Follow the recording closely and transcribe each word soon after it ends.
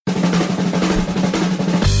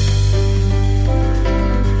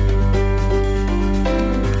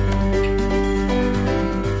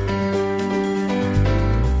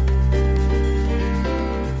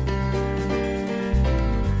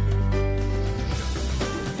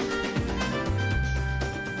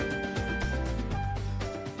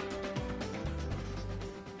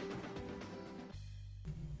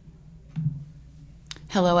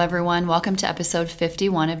Hello, everyone. Welcome to episode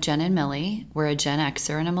 51 of Jen and Millie, where a Gen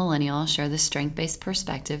Xer and a millennial share the strength-based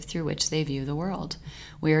perspective through which they view the world.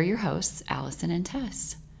 We are your hosts, Allison and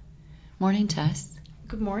Tess. Morning, Tess.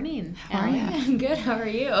 Good morning. How are you? I'm good. How are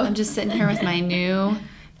you? I'm just sitting here with my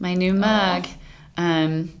new mug.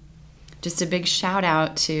 Just a big shout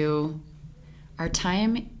out to our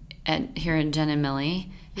time here in Jen and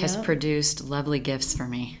Millie has produced lovely gifts for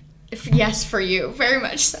me. Yes, for you. Very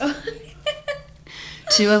much so.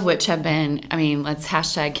 Two of which have been, let's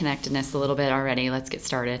hashtag connectedness a little bit already. Let's get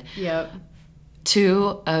started. Yep.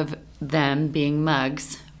 Two of them being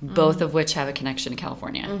mugs, both of which have a connection to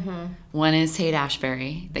California. Mm-hmm. One is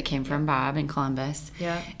Haight-Ashbury that came from Bob in Columbus.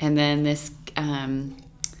 Yeah. And then this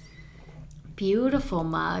beautiful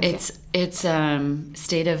mug. It's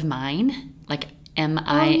State of Mine, like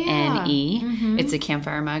M-I-N-E. Mm-hmm. It's a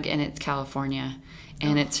campfire mug, and it's California.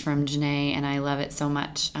 And it's from Janae, and I love it so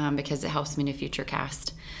much because it helps me to future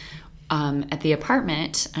cast. At the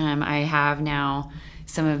apartment, I have now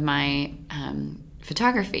some of my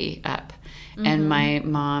photography up. Mm-hmm. And my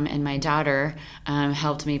mom and my daughter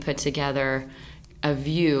helped me put together a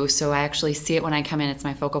view. So I actually see it when I come in. It's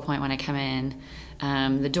my focal point when I come in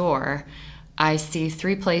the door. I see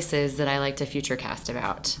three places that I like to future cast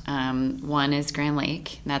about. One is Grand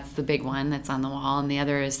Lake. That's the big one that's on the wall. And the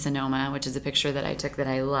other is Sonoma, which is a picture that I took that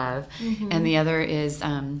I love. Mm-hmm. And the other is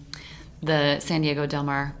the San Diego Del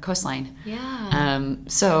Mar coastline. Yeah.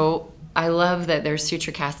 So I love that there's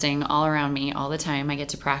future casting all around me all the time. I get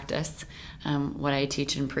to practice what I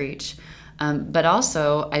teach and preach. But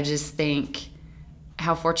also, I just think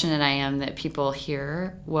how fortunate I am that people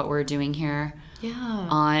hear what we're doing here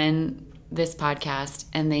on this podcast,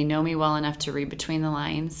 and they know me well enough to read between the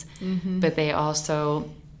lines, but they also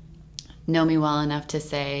know me well enough to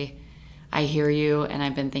say, I hear you, and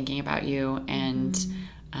I've been thinking about you, and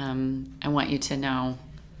I want you to know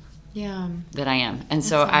that I am. And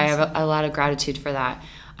so I have a lot of gratitude for that.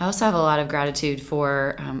 I also have a lot of gratitude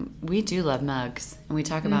for, we do love mugs, and we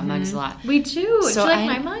talk about mugs a lot. We do. So do you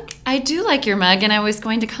like my mug? I do like your mug, and I was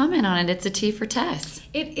going to comment on it. It's a T for Tess.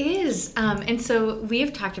 It is. And so we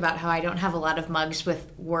have talked about how I don't have a lot of mugs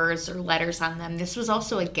with words or letters on them. This was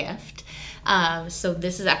also a gift. So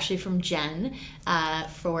this is actually from Jen.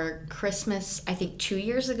 For Christmas, I think 2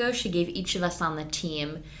 years ago, she gave each of us on the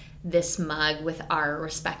team this mug with our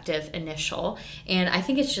respective initial, and I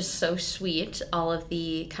think it's just so sweet. All of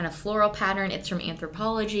the kind of floral pattern. It's from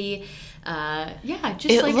Anthropologie.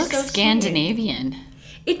 It looks so Scandinavian. Sweet.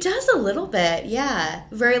 It does a little bit, yeah.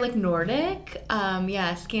 Very like Nordic,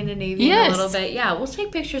 Scandinavian a little bit. Yeah, we'll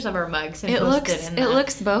take pictures of our mugs and post it in It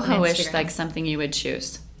looks boho-ish, Instagram. like something you would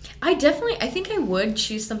choose. I think I would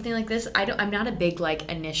choose something like this. I'm not a big like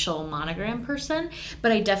initial monogram person,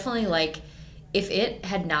 but I definitely like. If it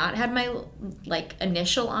had not had my like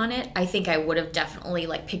initial on it, I think I would have definitely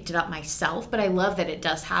like picked it up myself. But I love that it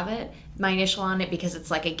does have my initial on it, because it's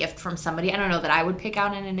like a gift from somebody. I don't know that I would pick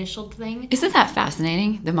out an initial thing. Isn't that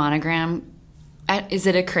fascinating? The monogram, is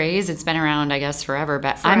it a craze? It's been around, I guess, forever.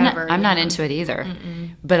 But I'm not into it either.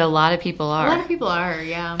 Mm-mm. But a lot of people are. A lot of people are,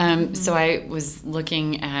 yeah. So I was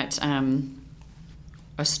looking at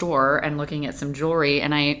a store and looking at some jewelry,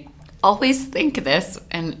 and I always think this,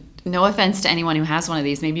 and no offense to anyone who has one of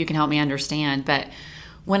these, maybe you can help me understand, but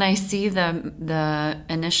when I see the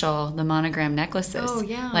initial, the monogram necklaces,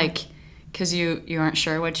 like, because you aren't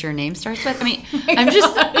sure what your name starts with.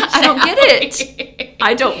 I don't get it.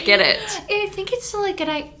 I don't get it. I think it's like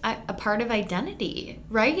a part of identity,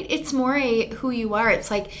 right? It's more who you are.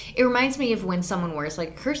 It's like, it reminds me of when someone wears like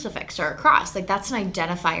a crucifix or a cross. Like, that's an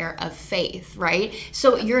identifier of faith, right?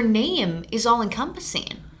 So your name is all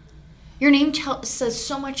encompassing. Your name says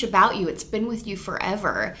so much about you. It's been with you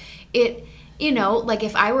forever. Like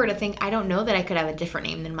if I were to think, I don't know that I could have a different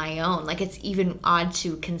name than my own. Like, it's even odd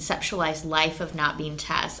to conceptualize life of not being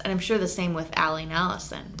Tess. And I'm sure the same with Allie and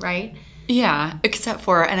Allison, right? Yeah, except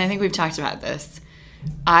for, and I think we've talked about this,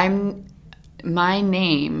 my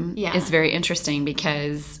name is very interesting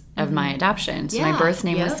because of my adoption. So my birth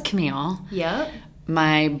name was Camille. Yep.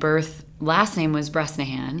 My last name was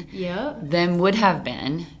Bresnahan. Yep. Then would have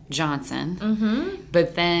been Johnson. Mm-hmm.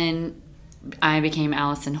 But then I became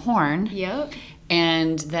Allison Horn. Yep.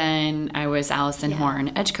 And then I was Allison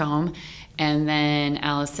Horn Edgecombe. And then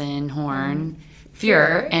Allison Horn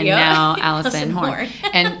Fuhr. And now Allison Horn.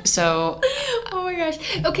 And so... Oh my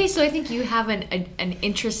gosh. Okay, so I think you have an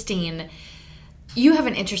interesting... You have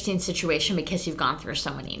an interesting situation because you've gone through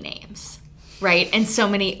so many names. Right? And so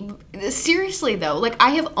many... Seriously, though, like, I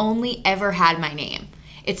have only ever had my name.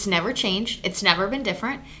 It's never changed. It's never been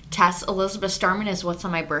different. Tess Elizabeth Starman is what's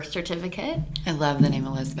on my birth certificate. I love the name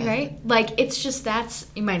Elizabeth. Right? Like, it's just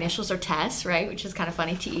my initials are Tess, right? Which is kind of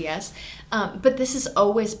funny, TES. But this has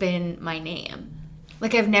always been my name.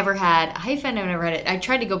 Like, I've never had a hyphen. I've never had it. I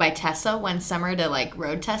tried to go by Tessa one summer to, like,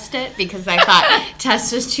 road test it because I thought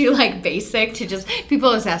Tess was too, like, basic to just... People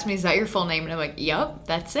always ask me, is that your full name? And I'm like, yep,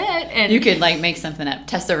 that's it. And you could, like, make something up.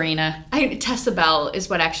 Tessarina. Tessa Bell is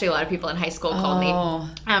what actually a lot of people in high school called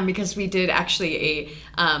me. Because we did actually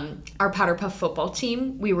our Powder Puff football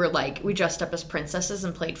team, we dressed up as princesses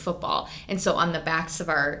and played football. And so on the backs of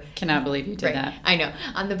our... Cannot believe you did that. I know.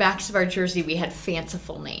 On the backs of our jersey, we had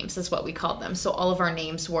fanciful names, is what we called them. So all of our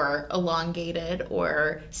names were elongated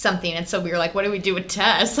or something. And so we were like, what do we do with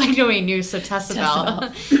Tess? Like, nobody knew. So Tessa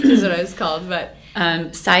Bell is what I was called. But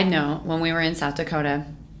side note, when we were in South Dakota,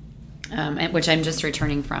 which I'm just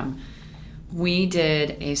returning from, we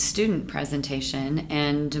did a student presentation,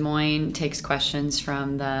 and Des Moines takes questions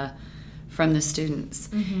from the students.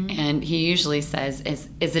 Mm-hmm. And he usually says,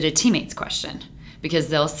 is it a teammates question? Because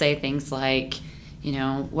they'll say things like, you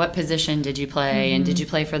know, what position did you play? Mm-hmm. And did you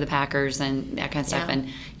play for the Packers and that kind of stuff? Yeah. And,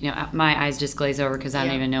 you know, my eyes just glaze over because I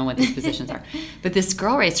don't even know what these positions are. But this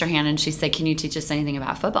girl raised her hand and she said, can you teach us anything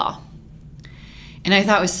about football? And I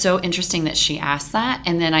thought it was so interesting that she asked that.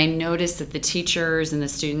 And then I noticed that the teachers and the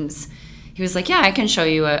students, he was like, yeah, I can show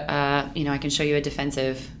you a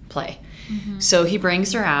defensive play. Mm-hmm. So he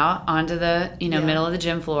brings her out onto the, middle of the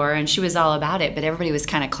gym floor, and she was all about it, but everybody was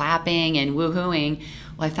kind of clapping and woohooing.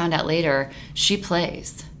 Well, I found out later she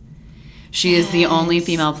plays. She is the only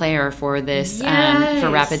female player for this, for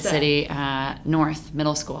Rapid City North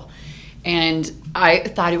Middle School. And I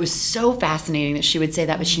thought it was so fascinating that she would say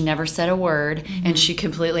that, but she never said a word, mm-hmm. and she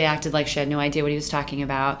completely acted like she had no idea what he was talking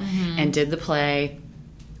about, mm-hmm. and did the play.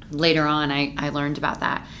 Later on, I learned about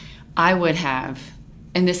that. I would have,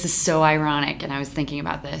 and this is so ironic, and I was thinking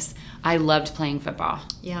about this, I loved playing football.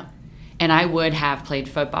 Yeah. And I would have played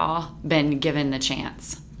football, been given the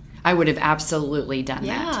chance. I would have absolutely done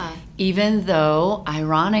that. Even though,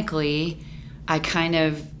 ironically, I kind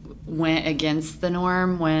of went against the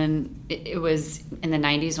norm when it was in the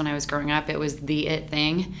 90s when I was growing up. It was the it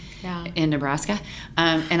thing in Nebraska.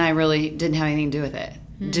 And I really didn't have anything to do with it.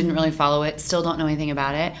 Didn't really follow it. Still don't know anything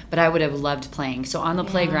about it. But I would have loved playing. So on the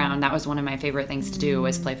playground, that was one of my favorite things to do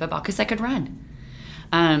was play football because I could run.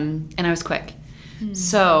 And I was quick.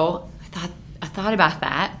 So I thought about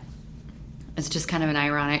that. It's just kind of an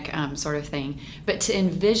ironic sort of thing. But to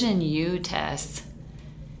envision you, Tess,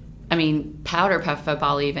 I mean, Powder Puff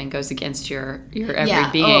football even goes against your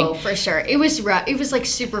every being. Oh, for sure. It was rough. It was like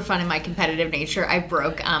super fun in my competitive nature. I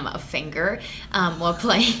broke a finger while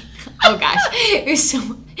playing. Oh gosh, it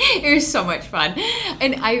was so much fun,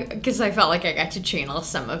 and because I felt like I got to channel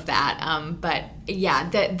some of that. But yeah,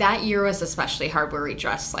 that year was especially hard where we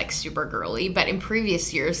dressed like super girly. But in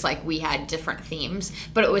previous years, like we had different themes,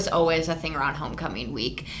 but it was always a thing around homecoming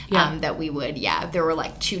week that we would. Yeah, there were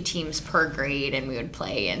like 2 teams per grade, and we would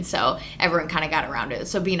play, and so everyone kind of got around it.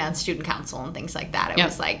 So being on student council and things like that, it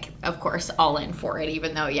was like, of course, all in for it.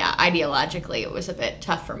 Even though, ideologically, it was a bit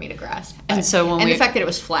tough for me to grasp. But, and the fact that it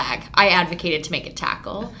was flag, I advocated to make it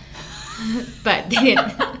tackle. But they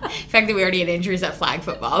didn't. The fact that we already had injuries at flag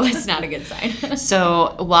football was not a good sign.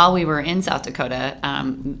 So while we were in South Dakota,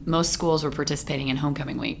 most schools were participating in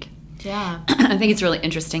homecoming week. Yeah. I think it's really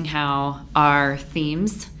interesting how our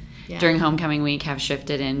themes during homecoming week have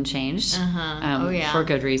shifted and changed for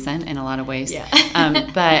good reason in a lot of ways. Yeah.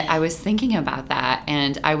 But I was thinking about that,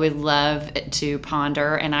 and I would love to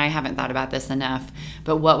ponder, and I haven't thought about this enough,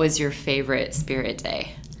 but what was your favorite Spirit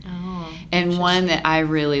Day? And one that I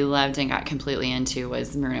really loved and got completely into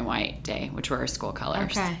was Maroon and White Day, which were our school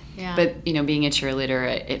colors. Okay, yeah. But, being a cheerleader,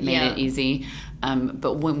 it made it easy.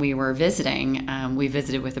 But when we were visiting, we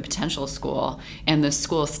visited with a potential school, and the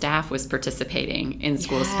school staff was participating in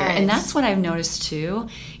school spirit. And that's what I've noticed, too,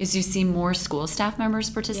 is you see more school staff members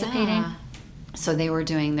participating. Yeah. So they were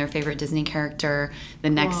doing their favorite Disney character the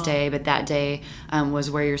next day, but that day was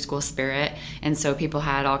Wear Your School Spirit. And so people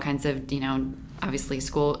had all kinds of, obviously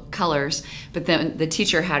school colors, but then the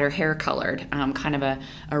teacher had her hair colored, kind of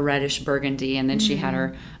a reddish burgundy, and then she had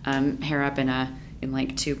her hair up in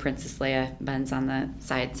like 2 Princess Leia buns on the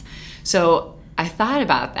sides. So I thought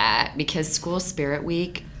about that because School Spirit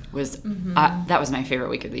Week was that was my favorite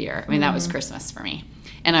week of the year. I mean, that was Christmas for me.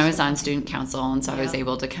 And I was on student council, and so I was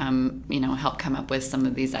able to help come up with some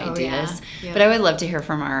of these ideas. Yeah. But I would love to hear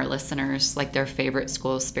from our listeners, like their favorite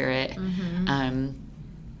school spirit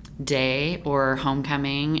day or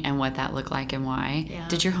homecoming and what that looked like and why. Yeah.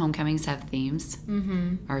 Did your homecomings have themes?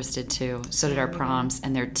 Ours did too. So did our proms,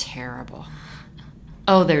 and they're terrible.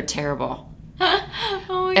 Oh, they're terrible.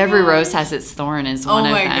 Oh my Every gosh. rose has its thorn is one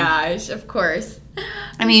of them. Oh my gosh, of course.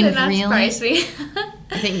 I mean, Did not really? surprise me.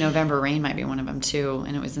 I think November Rain might be one of them too,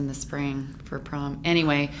 and it was in the spring for prom.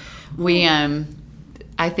 Anyway,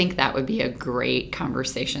 I think that would be a great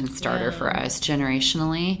conversation starter for us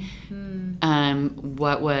generationally.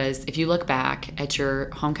 What was, if you look back at your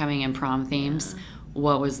homecoming and prom themes,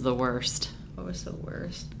 what was the worst? What was the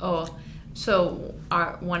worst? Oh, so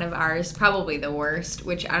one of ours, probably the worst,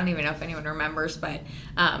 which I don't even know if anyone remembers, but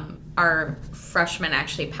our freshman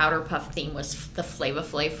actually Powder Puff theme was the Flava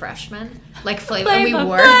Flav freshman. Like Flava, and we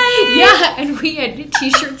wore, yeah, and we had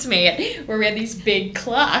t-shirts made where we had these big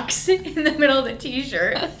clocks in the middle of the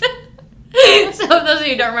t-shirt. So those of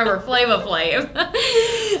you who don't remember Flava Flav.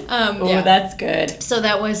 That's good. So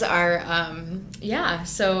that was our,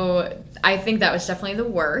 so I think that was definitely the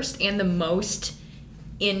worst and the most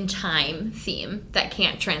in time theme that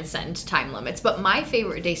can't transcend time limits. But my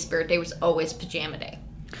favorite day, Spirit Day, was always Pajama Day.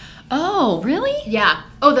 Oh, really? Yeah.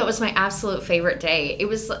 Oh, that was my absolute favorite day. It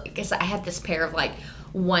was like, I had this pair of like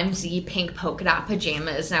onesie pink polka dot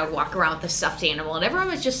pajamas, and I would walk around with a stuffed animal, and everyone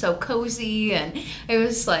was just so cozy, and it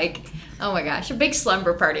was like, oh my gosh, a big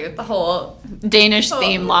slumber party with the whole Danish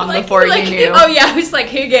theme long like, before like, you knew. Oh yeah, it was like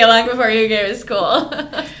Hygge long before Hygge was cool.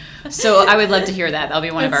 So I would love to hear that. That'll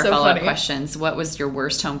be one of our That's so follow-up funny. questions. What was your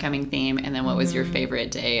worst homecoming theme, and then what was your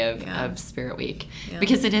favorite day of Spirit Week?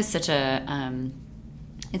 Because it is such a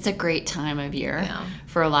it's a great time of year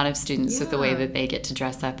for a lot of students with the way that they get to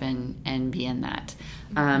dress up and be in that.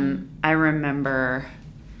 I remember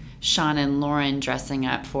Sean and Lauren dressing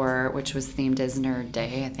up for, which was themed as Nerd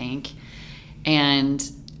Day, I think. And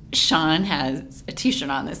Sean has a t-shirt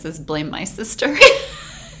on that says "Blame My Sister."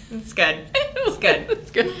 It's good. It's good.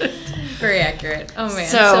 It's good. Very accurate. Oh man.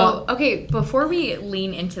 So okay, before we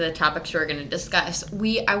lean into the topics we're going to discuss,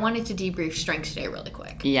 I wanted to debrief Strengths Day really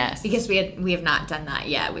quick. Yes. Because we have not done that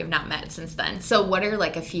yet. We have not met since then. So what are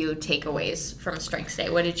like a few takeaways from Strengths Day?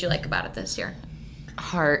 What did you like about it this year?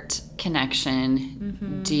 Heart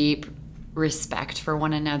connection, deep respect for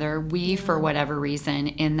one another. We, for whatever reason,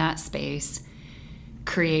 in that space,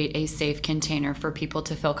 create a safe container for people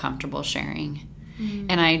to feel comfortable sharing.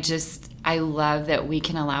 And I love that we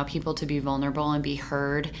can allow people to be vulnerable and be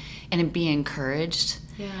heard and be encouraged.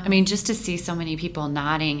 Yeah. I mean, just to see so many people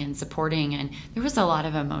nodding and supporting, and there was a lot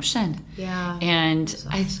of emotion. Yeah. And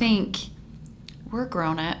awesome. I think we're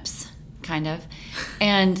grown-ups, kind of,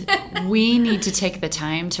 and we need to take the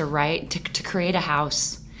time to write, to create a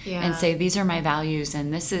house. Yeah. And say, these are my values,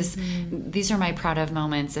 and this is these are my proud of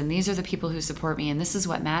moments, and these are the people who support me, and this is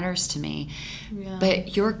what matters to me. Yeah.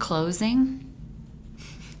 But your closing,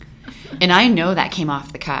 and I know that came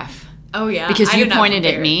off the cuff. Oh, yeah. Because you pointed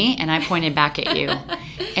at me, and I pointed back at you.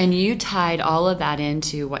 And you tied all of that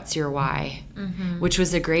into what's your why, which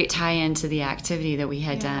was a great tie-in to the activity that we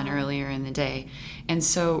had done earlier in the day. And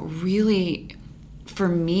so really, for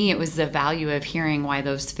me, it was the value of hearing why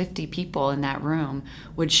those 50 people in that room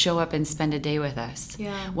would show up and spend a day with us.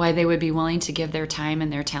 Yeah. Why they would be willing to give their time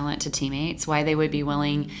and their talent to teammates. Why they would be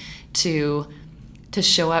willing to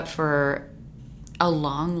show up for a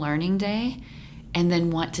long learning day and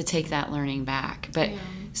then want to take that learning back. But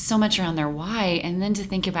so much around their why, and then to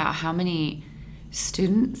think about how many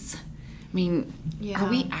students, I mean, are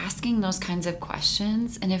we asking those kinds of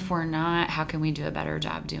questions? And if we're not, how can we do a better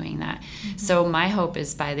job doing that? So my hope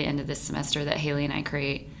is by the end of this semester that Haley and I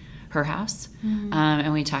create her house,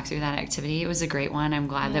 and we talk through that activity. It was a great one. I'm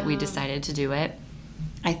glad that we decided to do it.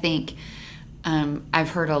 I think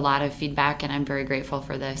I've heard a lot of feedback, and I'm very grateful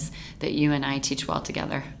for this, that you and I teach well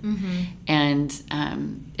together. And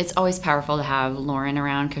it's always powerful to have Lauren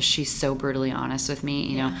around because she's so brutally honest with me.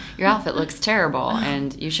 You know, your outfit looks terrible,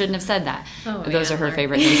 and you shouldn't have said that. Those are her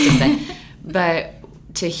favorite things to say. But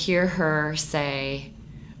to hear her say,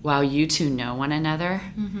 wow, you two know one another,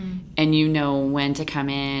 and you know when to come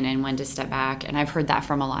in and when to step back. And I've heard that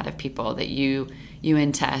from a lot of people, that you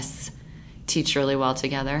and Tess teach really well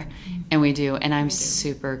together, and we do, and I'm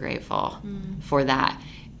super grateful for that.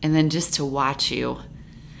 And then just to watch you,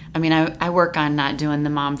 I mean, I work on not doing the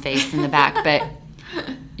mom face in the back, but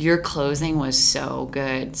your closing was so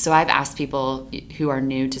good. So I've asked people who are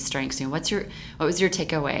new to Strengths, what was your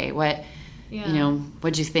takeaway?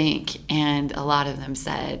 What'd you think? And a lot of them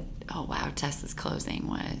said, oh wow, Tessa's closing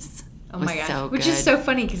was Oh my gosh. so Which good. is so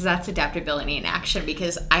funny because that's adaptability in action,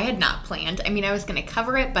 because I had not planned. I mean, I was going to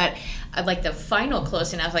cover it, but like the final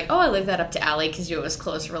closing, I was like, oh, I leave that up to Allie because you always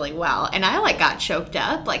close really well. And I like got choked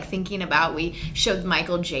up, like thinking about, we showed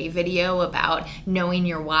Michael J video about knowing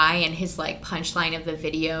your why, and his like punchline of the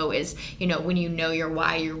video is, you know, when you know your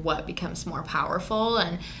why, your what becomes more powerful.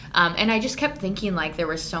 And I just kept thinking like there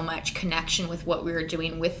was so much connection with what we were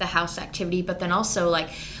doing with the house activity, but then also like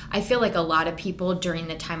I feel like a lot of people during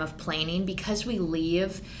the time of planning, because we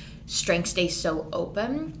leave Strengths Day so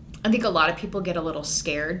open, I think a lot of people get a little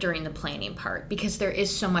scared during the planning part because there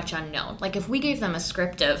is so much unknown. Like if we gave them a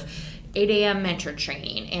script of 8 a.m. mentor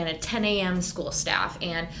training and a 10 a.m. school staff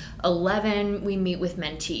and 11 we meet with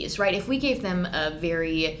mentees, right? If we gave them a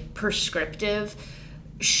very prescriptive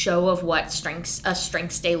show of what a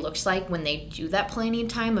strengths day looks like when they do that planning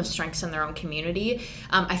time of strengths in their own community,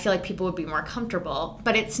 I feel like people would be more comfortable,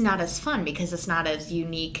 but it's not as fun because it's not as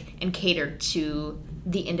unique and catered to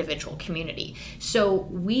the individual community. So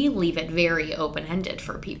we leave it very open-ended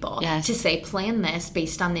for people to say, plan this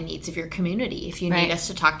based on the needs of your community. If you need us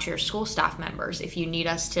to talk to your school staff members, if you need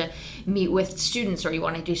us to meet with students, or you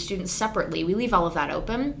want to do students separately, we leave all of that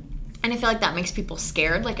open. And I feel like that makes people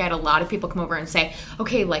scared. Like I had a lot of people come over and say,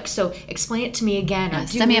 okay, like, so explain it to me again. Or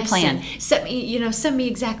send me a plan. Send me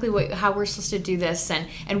exactly how we're supposed to do this.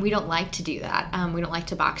 And we don't like to do that. We don't like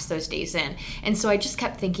to box those days in. And so I just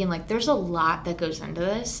kept thinking like, there's a lot that goes into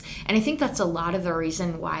this. And I think that's a lot of the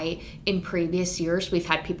reason why in previous years, we've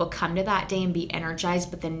had people come to that day and be energized,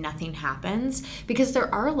 but then nothing happens, because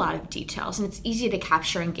there are a lot of details and it's easy to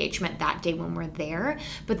capture engagement that day when we're there.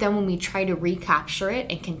 But then when we try to recapture it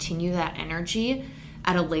and continue that energy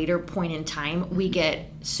at a later point in time, we get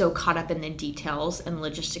so caught up in the details and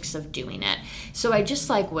logistics of doing it. So I just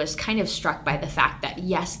like was kind of struck by the fact that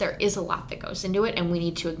yes, there is a lot that goes into it and we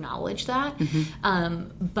need to acknowledge that.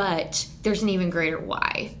 But there's an even greater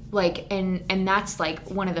why. Like, and that's like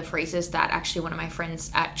one of the phrases that actually one of my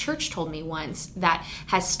friends at church told me once that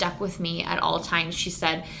has stuck with me at all times. She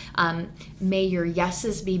said, may your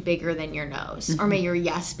yeses be bigger than your no's, or may your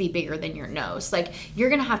yes be bigger than your no's. Like you're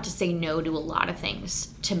going to have to say no to a lot of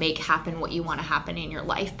things to make happen what you want to happen in your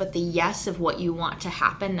life. But the yes of what you want to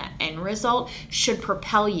happen, that end result, should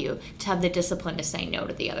propel you to have the discipline to say no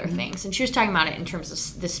to the other things. And she was talking about it in terms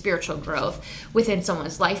of the spiritual growth within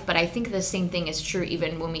someone's life. But I think the same thing is true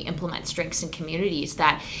even when we implement strengths in communities,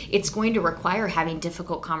 that it's going to require having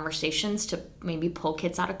difficult conversations to maybe pull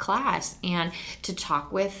kids out of class and to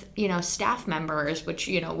talk with, staff members, which,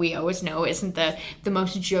 we always know isn't the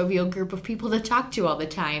most jovial group of people to talk to all the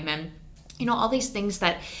time. And all these things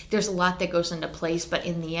that there's a lot that goes into place, but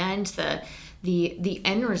in the end, the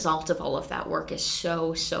end result of all of that work is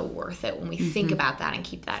so worth it when we think about that and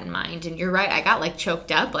keep that in mind. And you're right, I got like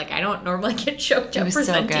choked up. Like I don't normally get choked up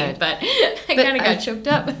presenting, but I kind of got choked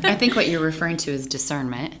up. I think what you're referring to is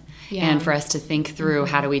discernment. Yeah. And for us to think through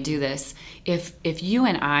how do we do this. If you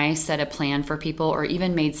and I set a plan for people or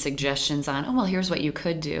even made suggestions on, oh, well, here's what you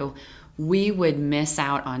could do, we would miss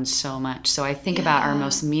out on so much. So I think about our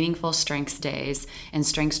most meaningful strengths days and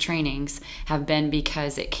strengths trainings have been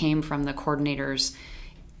because it came from the coordinators,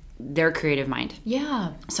 their creative mind.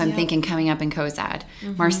 Yeah. So I'm thinking coming up in COSAD,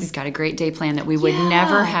 Marcy's got a great day plan that we would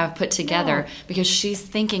never have put together because she's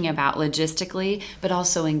thinking about logistically, but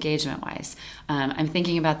also engagement-wise. I'm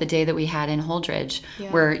thinking about the day that we had in Holdridge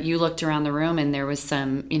where you looked around the room and there was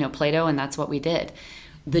some, Play-Doh, and that's what we did.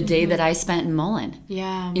 The day that I spent in Mullen.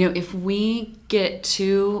 Yeah. If we get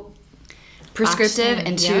too prescriptive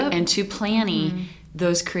and too planny,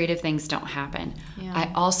 those creative things don't happen. Yeah.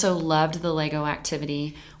 I also loved the Lego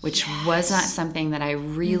activity, which was not something that I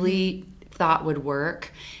really thought would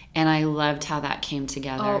work. And I loved how that came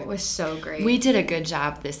together. Oh, it was so great. We did a good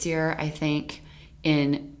job this year, I think,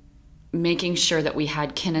 in making sure that we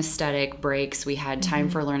had kinesthetic breaks. We had time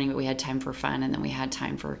for learning, but we had time for fun, and then we had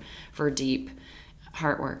time for deep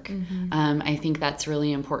heart work. I think that's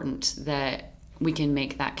really important that we can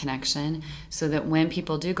make that connection so that when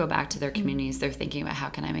people do go back to their communities, they're thinking about how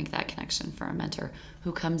can I make that connection for a mentor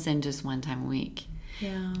who comes in just one time a week.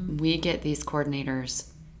 Yeah. We get these coordinators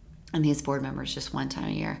and these board members just one time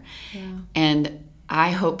a year. Yeah. And I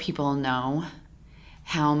hope people know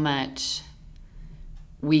how much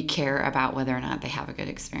we care about whether or not they have a good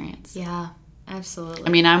experience. Yeah, absolutely. I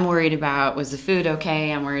mean, I'm worried about, was the food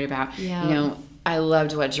okay? I'm worried about, I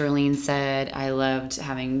loved what Jerlene said. I loved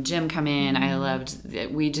having Jim come in. I loved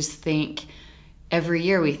that we just think, every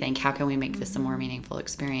year we think, how can we make this a more meaningful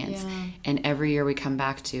experience? Yeah. And every year we come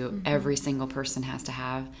back to every single person has to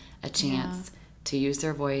have a chance to use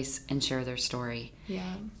their voice and share their story.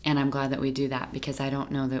 Yeah. And I'm glad that we do that, because I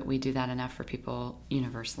don't know that we do that enough for people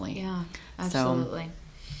universally. Yeah, absolutely.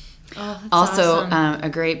 Also, awesome. a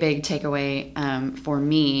great big takeaway for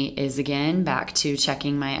me is, again, back to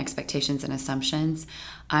checking my expectations and assumptions.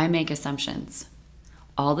 I make assumptions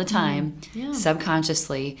all the time,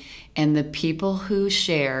 subconsciously, and the people who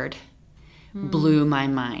shared blew my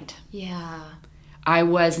mind. Yeah. I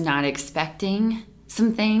was not expecting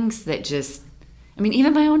some things that just, I mean,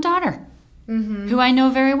 even my own daughter, who I know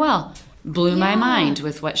very well, blew my mind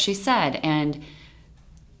with what she said. And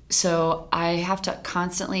so I have to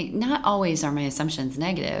constantly, not always are my assumptions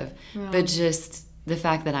negative, but just the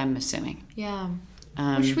fact that I'm assuming. Yeah.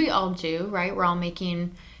 Which we all do, right? We're all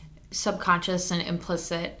making subconscious and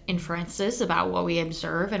implicit inferences about what we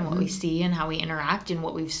observe and what we see and how we interact and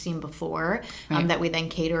what we've seen before, that we then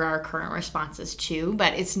cater our current responses to.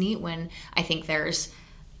 But it's neat when I think there's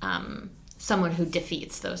someone who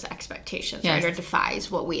defeats those expectations, right? Or defies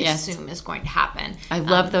what we assume is going to happen. I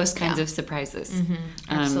love those kinds of surprises.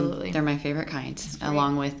 Absolutely. They're my favorite kind,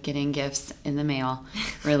 along with getting gifts in the mail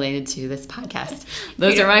related to this podcast.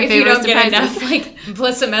 Those are my favorite surprises. Get enough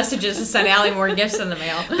implicit messages to send Allie more gifts in the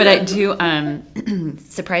mail. But I do,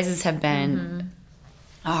 surprises have been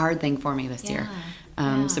a hard thing for me this year.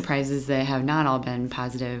 Surprises that have not all been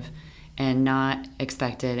positive and not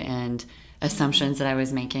expected, and assumptions that I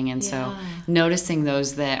was making. And so noticing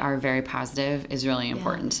those that are very positive is really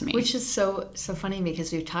important to me. Which is so funny,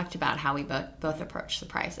 because we've talked about how we both approach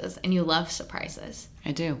surprises, and you love surprises.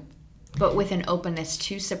 I do. But with an openness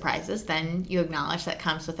to surprises, then you acknowledge that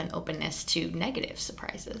comes with an openness to negative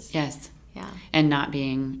surprises. Yes. Yeah. And not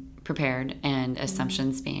being prepared, and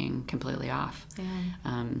assumptions being completely off.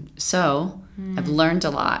 Yeah. So I've learned a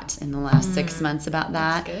lot in the last 6 months about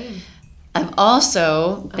that. That's good. I've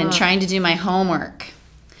also been trying to do my homework.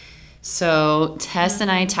 So Tess and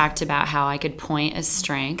I talked about how I could point a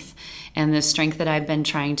strength, and the strength that I've been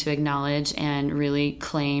trying to acknowledge and really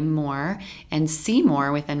claim more and see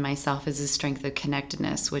more within myself is the strength of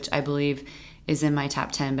connectedness, which I believe is in my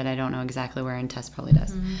top 10, but I don't know exactly where, and Tess probably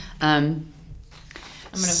does. I'm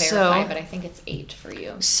going to verify, but I think it's 8 for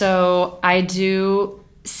you. So I do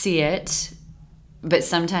see it, but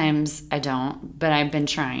sometimes I don't. But I've been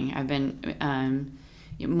trying. I've been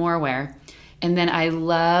more aware. And then I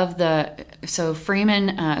love so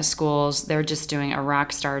Freeman schools, they're just doing a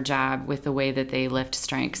rock star job with the way that they lift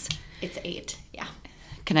strengths. It's 8, yeah.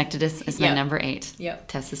 Connectedness is my number 8. Yep.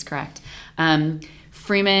 Tess is correct.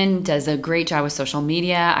 Freeman does a great job with social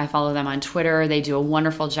media. I follow them on Twitter. They do a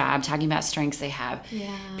wonderful job talking about strengths. They have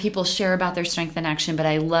people share about their strength in action. But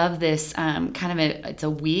I love this it's a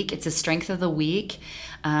week. It's a strength of the week.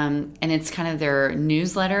 And it's kind of their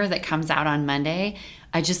newsletter that comes out on Monday.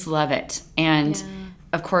 I just love it. And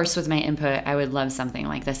of course, with my input, I would love something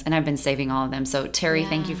like this. And I've been saving all of them. So Terry,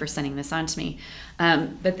 thank you for sending this on to me.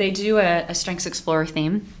 But they do a Strengths Explorer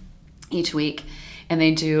theme each week. And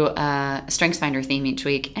they do a StrengthsFinder theme each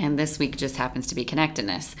week, and this week just happens to be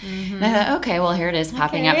connectedness. And I thought, okay, well, here it is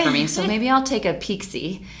popping up for me. So maybe I'll take a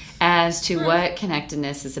peek-see as to what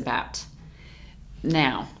connectedness is about.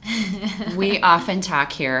 Now, we often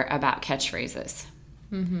talk here about catchphrases.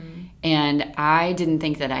 And I didn't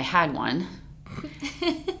think that I had one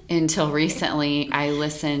until recently I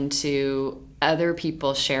listened to other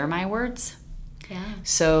people share my words. Yeah.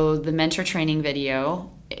 So the mentor training video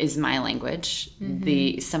is my language.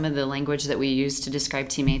 Some of the language that we use to describe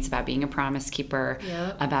teammates, about being a promise keeper,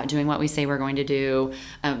 about doing what we say we're going to do,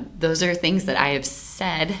 those are things that I have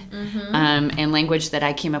said, and language that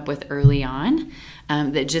I came up with early on,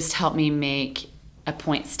 that just helped me make a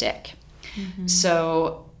point stick.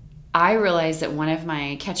 So I realized that one of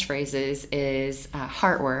my catchphrases is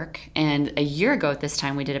heart work. And a year ago at this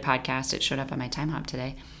time, we did a podcast. It showed up on my time hop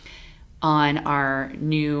today on our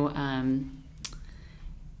new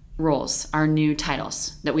roles, our new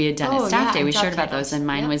titles that we had done at Staff Day. We shared about those, and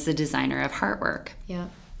mine was the designer of heart work. Yeah.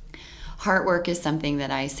 Heart work is something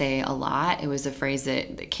that I say a lot. It was a phrase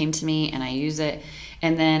that came to me, and I use it.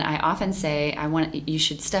 And then I often say, you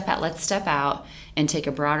should let's step out and take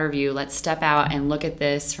a broader view. Let's step out and look at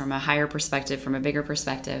this from a higher perspective, from a bigger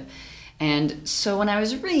perspective. And so when I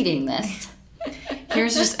was reading this,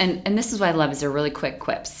 here's just, and this is what I love, is they're really quick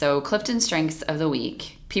quips. So Clifton Strengths of the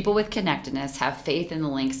Week: people with connectedness have faith in the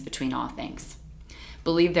links between all things,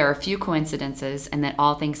 believe there are few coincidences and that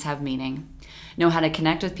all things have meaning, know how to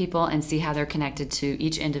connect with people and see how they're connected to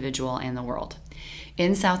each individual and the world.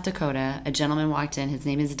 In South Dakota, a gentleman walked in, his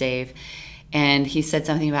name is Dave, and he said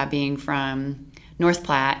something about being from North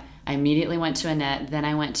Platte. I immediately went to Annette. Then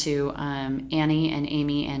I went to Annie and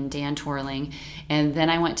Amy and Dan Twirling. And then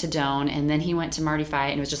I went to Doan. And then he went to Marty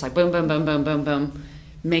Fight. And it was just like boom, boom, boom, boom, boom, boom.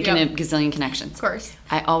 Making a gazillion connections. Of course.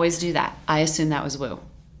 I always do that. I assume that was woo.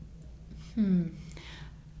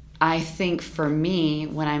 I think for me,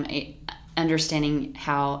 when I'm understanding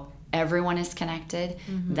how everyone is connected,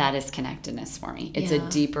 that is connectedness for me. It's a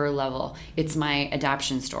deeper level. It's my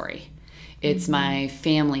adoption story. It's my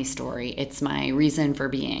family story. It's my reason for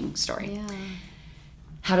being story. Yeah.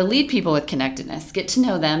 How to lead people with connectedness. Get to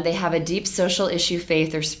know them. They have a deep social issue,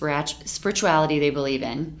 faith, or spirituality they believe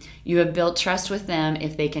in. You have built trust with them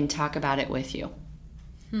if they can talk about it with you.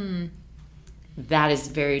 That is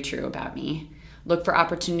very true about me. Look for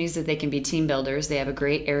opportunities that they can be team builders. They have a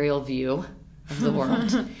great aerial view of the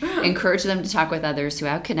world. Encourage them to talk with others who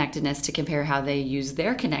have connectedness to compare how they use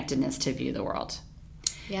their connectedness to view the world.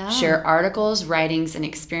 Yeah. Share articles, writings, and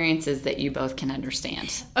experiences that you both can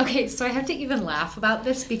understand. Okay, so I have to even laugh about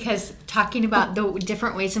this because talking about the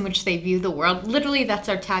different ways in which they view the world, literally that's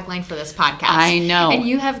our tagline for this podcast. I know. And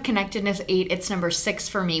you have Connectedness 8. It's number 6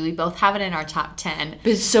 for me. We both have it in our top 10.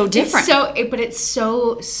 But it's so different. It's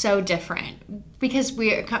so different because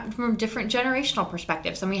we come from different generational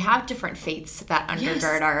perspectives and we have different faiths that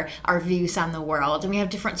undergird our views on the world, and we have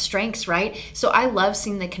different strengths, right? So I love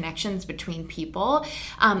seeing the connections between people,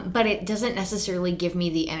 but it doesn't necessarily give me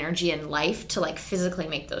the energy in life to like physically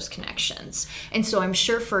make those connections. And so I'm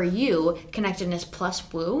sure for you, connectedness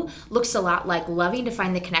plus woo looks a lot like loving to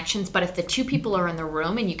find the connections, but if the two people are in the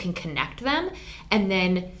room and you can connect them and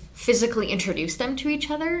then physically introduce them to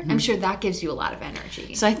each other, I'm sure that gives you a lot of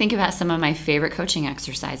energy. So I think about some of my favorite coaching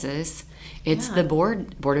exercises. It's the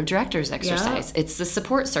board of directors exercise. It's the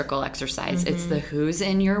support circle exercise. It's the who's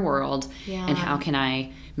in your world and how can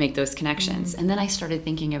I make those connections. And then I started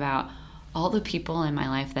thinking about all the people in my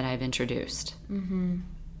life that I've introduced. And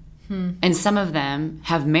some of them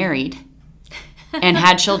have married and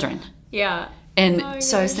had children. Yeah. And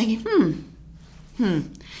so I was thinking,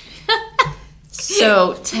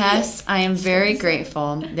 So, Tess, I am very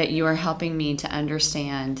grateful that you are helping me to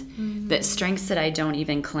understand that strengths that I don't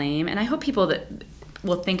even claim, and I hope people that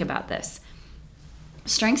will think about this,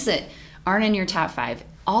 strengths that aren't in your top 5,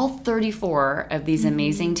 all 34 of these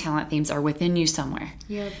amazing talent themes are within you somewhere.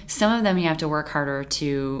 Yep. Some of them you have to work harder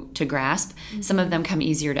to grasp. Some of them come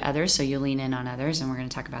easier to others, so you lean in on others, and we're going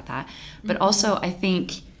to talk about that. But also, I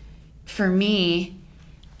think, for me,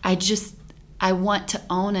 I want to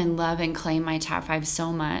own and love and claim my top 5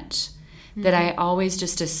 so much that I always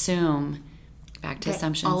just assume, back to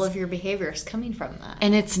assumptions. All of your behavior is coming from that.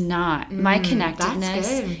 And it's not. My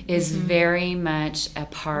connectedness is very much a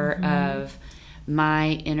part of my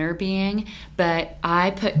inner being, but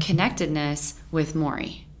I put connectedness with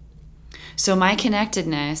Maury. So my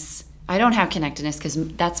connectedness, I don't have connectedness because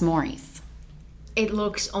that's Maury's. It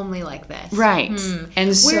looks only like this. Right.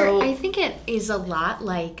 And so I think it is a lot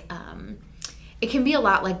like... it can be a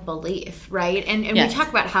lot like belief, right? And we talk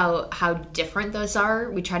about how different those are.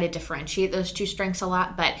 We try to differentiate those two strengths a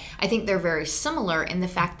lot, but I think they're very similar in the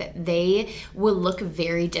fact that they will look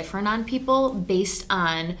very different on people based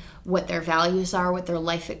on what their values are, what their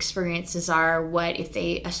life experiences are, what if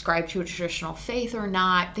they ascribe to a traditional faith or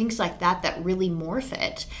not, things like that really morph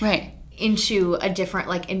it. Right. Into a different,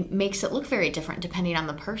 it makes it look very different depending on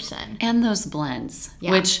the person. And those blends,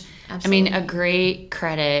 which, absolutely. I mean, a great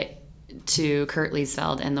credit to Kurt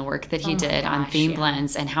Liesfeld and the work that he did on theme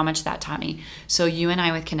blends and how much that taught me. So you and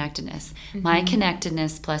I with connectedness. My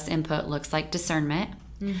connectedness plus input looks like discernment.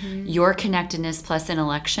 Your connectedness plus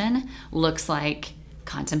intellection looks like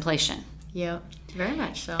contemplation. Yep, very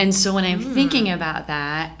much so. And so when I'm thinking about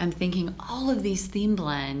that, I'm thinking all of these theme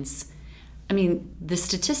blends, I mean, the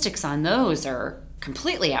statistics on those are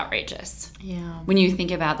completely outrageous. Yeah. When you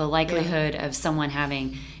think about the likelihood of someone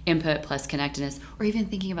having input plus connectedness, or even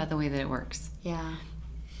thinking about the way that it works. Yeah.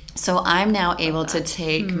 So I'm now able to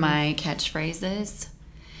take my catchphrases,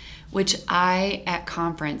 which I at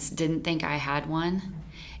conference didn't think I had one,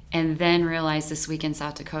 and then realized this week in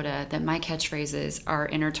South Dakota that my catchphrases are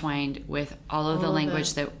intertwined with all of the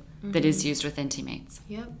language that is used within teammates.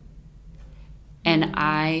 Yep. And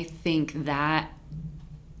I think that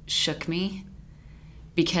shook me.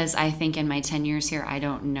 Because I think in my 10 years here, I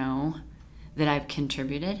don't know that I've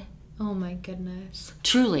contributed. Oh my goodness.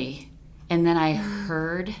 Truly. And then I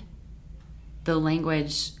heard the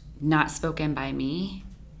language not spoken by me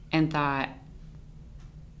and thought,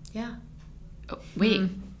 yeah. Oh, wait,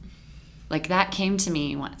 like that came to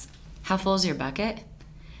me once. How full is your bucket?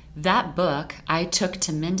 That book I took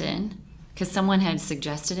to Minden because someone had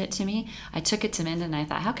suggested it to me. I took it to Minden and I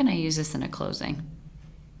thought, how can I use this in a closing?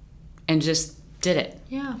 And just did it.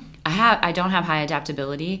 Yeah. I don't have high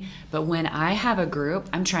adaptability, but when I have a group,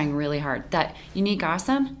 I'm trying really hard. That unique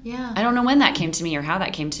awesome. Yeah. I don't know when that came to me or how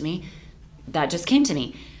that came to me. That just came to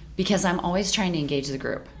me because I'm always trying to engage the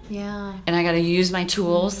group. Yeah. And I got to use my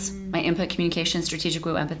tools, my input, communication, strategic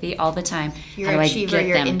woo, empathy all the time. Your achiever,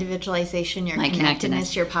 your individualization, your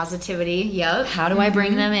connectedness, your positivity. Yep. How do I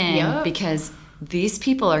bring them in? Yep. Because these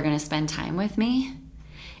people are going to spend time with me.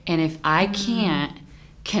 And if I can't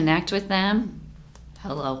connect with them,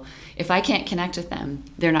 if I can't connect with them,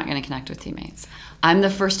 they're not going to connect with teammates. I'm the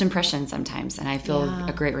first impression sometimes, and I feel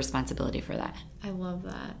a great responsibility for that. I love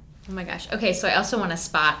that. Oh my gosh. Okay, so I also want to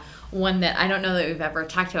spot one that I don't know that we've ever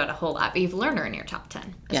talked about a whole lot, but you've learner in your top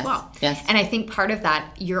 10 as well. Yes. And I think part of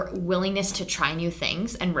that, your willingness to try new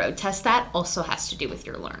things and road test that also has to do with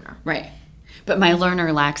your learner. Right. But my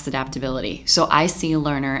learner lacks adaptability. So I see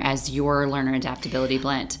learner as your learner adaptability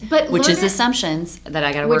blend, which is assumptions that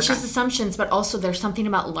I got to work on. Which is assumptions, but also there's something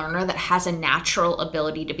about learner that has a natural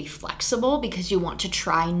ability to be flexible because you want to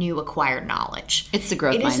try new acquired knowledge. It's the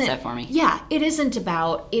growth mindset for me. Yeah, it isn't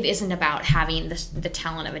about having the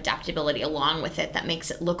talent of adaptability along with it that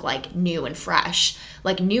makes it look like new and fresh.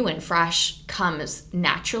 Like new and fresh comes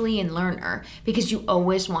naturally in learner because you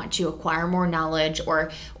always want to acquire more knowledge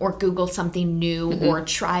or Google something new or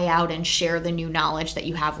try out and share the new knowledge that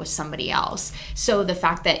you have with somebody else. So the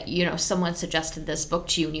fact that, someone suggested this book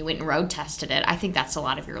to you and you went and road tested it, I think that's a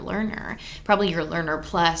lot of your learner. Probably your learner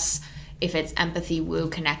plus, if it's empathy, woo,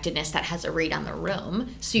 connectedness, that has a read on the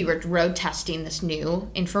room. So you were road testing this new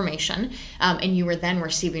information and you were then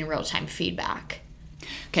receiving real-time feedback.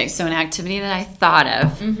 Okay, so an activity that I thought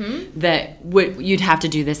of that you'd have to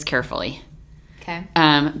do this carefully. Okay.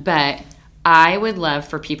 But I would love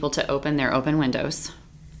for people to open their open windows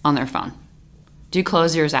on their phone. Do you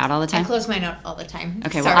close yours out all the time? I close mine out all the time.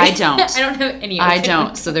 Okay, Sorry. well, I don't. I don't have any open. I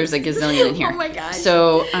don't, so there's a gazillion in here. Oh my gosh.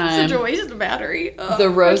 So, such a waste of battery. The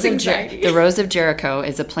Rose of Jericho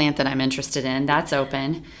is a plant that I'm interested in. That's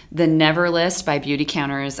open. The Never List by Beauty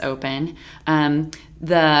Counter is open.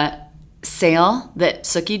 The sale that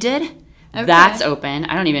Suki did, that's open.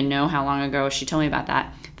 I don't even know how long ago she told me about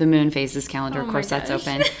that. The Moon Phases calendar, of course, that's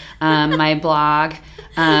open. My blog,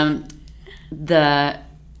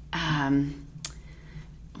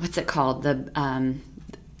 what's it called?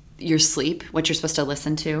 Your sleep, what you're supposed to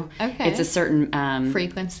listen to. Okay. It's a certain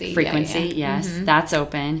frequency. Yes, that's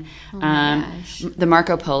open. Oh my gosh. The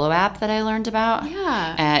Marco Polo app that I learned about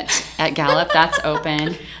at Gallup, that's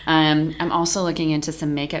open. I'm also looking into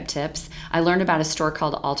some makeup tips. I learned about a store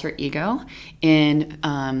called Alter Ego in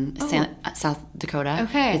South Dakota.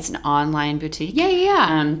 Okay. It's an online boutique.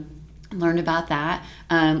 Yeah. Learned about that.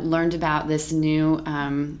 Learned about this new,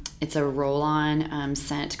 it's a roll-on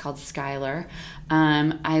scent called Skylar.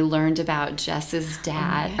 I learned about Jess's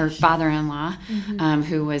dad or father-in-law,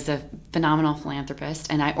 who was a phenomenal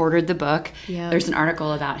philanthropist, and I ordered the book. Yep. There's an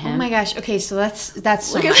article about him. Oh my gosh! Okay, so that's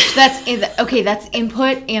so much. That's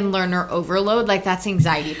input and learner overload. Like that's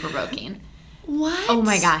anxiety provoking. What? Oh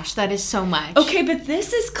my gosh, that is so much. Okay, but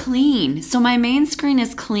this is clean. So my main screen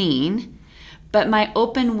is clean, but my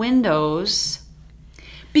open windows,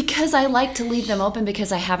 because I like to leave them open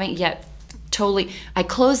because I haven't yet I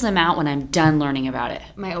close them out when I'm done learning about it.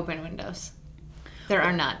 My open windows. There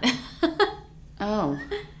are none. Oh.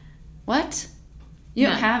 What? You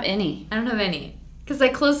don't have any. I don't have any. Because I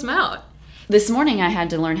closed them out. This morning I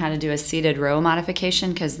had to learn how to do a seated row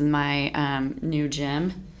modification because my new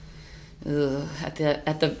gym at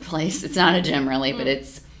the place, it's not a gym really, but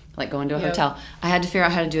it's like going to a hotel. I had to figure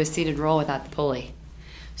out how to do a seated roll without the pulley.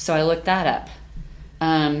 So I looked that up.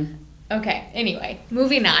 Okay, anyway,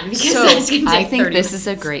 moving on. Because I think this is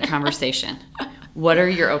a great conversation. What are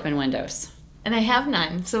your open windows? And I have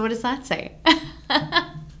none, so what does that say?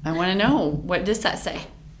 I want to know. What does that say?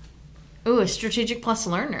 Ooh, a strategic plus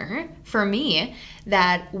learner. For me,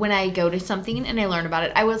 that when I go to something and I learn about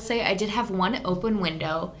it, I will say I did have one open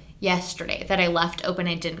window yesterday that I left open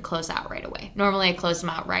and didn't close out right away. Normally I close them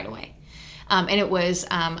out right away. And it was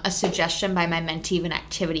a suggestion by my mentee of an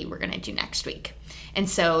activity we're going to do next week. And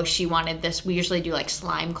so she wanted this. We usually do like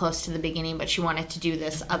slime close to the beginning, but she wanted to do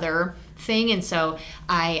this other thing. And so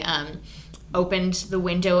I opened the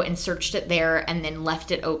window and searched it there and then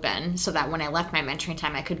left it open so that when I left my mentoring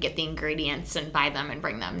time, I could get the ingredients and buy them and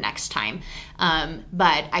bring them next time.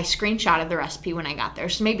 But I screenshotted the recipe when I got there.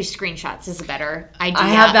 So maybe screenshots is a better idea. I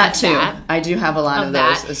have that too. I do have a lot of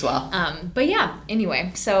those as well. But yeah,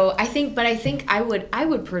 anyway, so I think I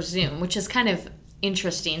would presume, which is kind of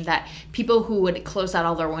interesting that people who would close out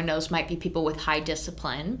all their windows might be people with high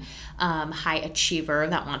discipline, high achiever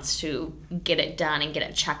that wants to get it done and get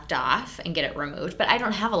it checked off and get it removed. But I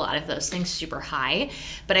don't have a lot of those things super high,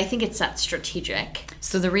 but I think it's that strategic.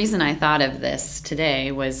 So the reason I thought of this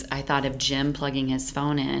today was I thought of Jim plugging his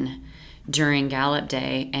phone in during Gallup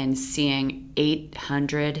Day and seeing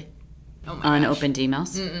 800 unopened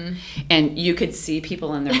emails. And you could see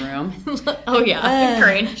people in the room. Oh yeah,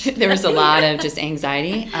 great. There was a lot of just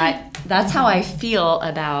anxiety. That's how I feel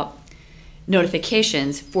about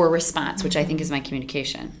notifications for response, which I think is my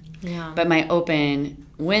communication. Yeah. But my open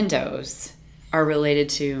windows are related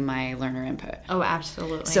to my learner input. Oh,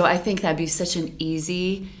 absolutely. So I think that'd be such an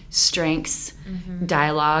easy strengths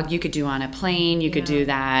dialogue you could do on a plane. You could do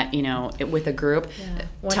that, with a group.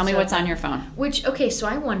 Yeah. Tell me what's on your phone. So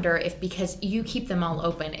I wonder if, because you keep them all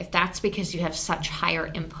open, if that's because you have such higher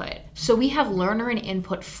input. So we have learner and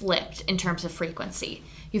input flipped in terms of frequency.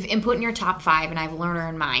 You have input in your top 5, and I have learner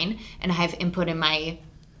in mine, and I have input in my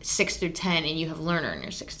 6 through 10, and you have learner in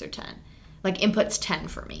your 6 through 10. Like input's 10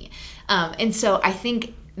 for me. And so I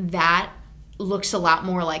think that looks a lot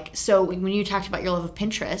more like, so when you talked about your love of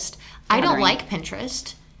Pinterest, I don't like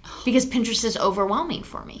Pinterest because Pinterest is overwhelming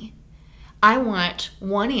for me. I want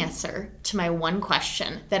one answer to my one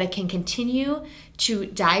question that I can continue to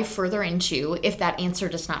dive further into if that answer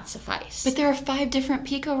does not suffice. But there are 5 different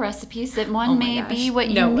pico recipes that one may be what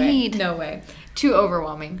you need. No way. Too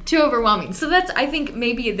overwhelming. So that's, I think,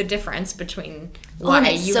 maybe the difference between why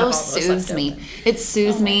you have all those soothes me. It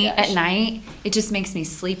soothes me at night. It just makes me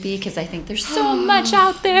sleepy because I think there's so much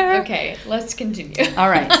out there. Okay, let's continue. All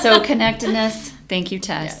right. So connectedness. Thank you,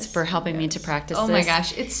 Tess, for helping me to practice this. Oh my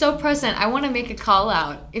gosh, it's so present. I want to make a call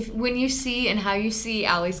out. When you see and how you see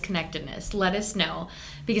Allie's connectedness, let us know.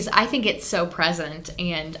 Because I think it's so present,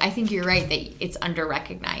 and I think you're right that it's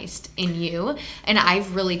under-recognized in you. And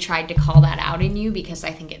I've really tried to call that out in you because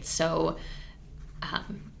I think it's so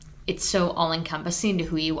all-encompassing to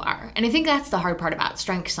who you are. And I think that's the hard part about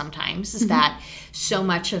strengths sometimes, is that so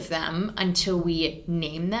much of them, until we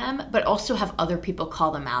name them, but also have other people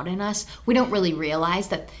call them out in us, we don't really realize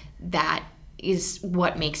that is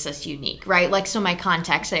what makes us unique, right? Like, so my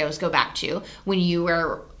context, I always go back to when you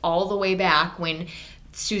were all the way back when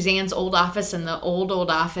Suzanne's old office and the old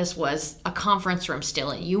office was a conference room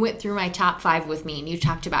still. And you went through my top 5 with me and you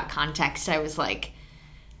talked about context. I was like,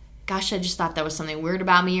 gosh, I just thought that was something weird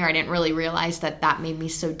about me, or I didn't really realize that made me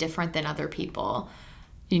so different than other people.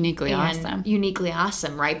 Uniquely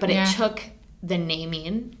awesome, right? But it took the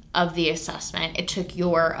naming of the assessment. It took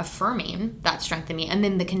your affirming that strength in me, and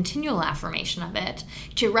then the continual affirmation of it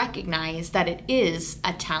to recognize that it is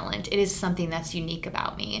a talent. It is something that's unique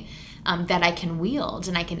about me. That I can wield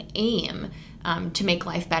and I can aim to make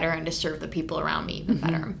life better and to serve the people around me even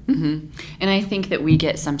better. And I think that we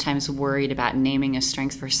get sometimes worried about naming a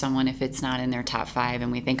strength for someone if it's not in their top 5,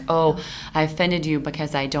 and we think, oh, I offended you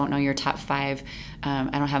because I don't know your top 5. I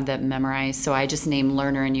don't have that memorized, so I just name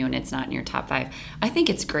learner in you and it's not in your top 5. I think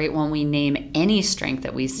it's great when we name any strength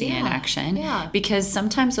that we see in action, because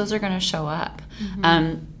sometimes those are going to show up.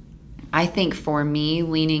 I think for me,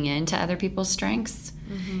 leaning into other people's strengths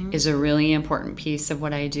is a really important piece of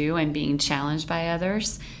what I do, and being challenged by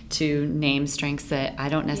others to name strengths that I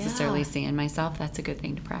don't necessarily see in myself. That's a good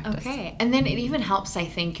thing to practice. Okay. And then it even helps, I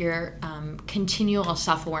think, your continual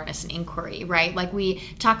self-awareness and inquiry, right? Like we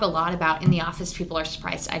talk a lot about in the office, people are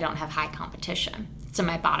surprised I don't have high competition. It's in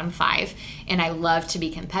my bottom 5, and I love to be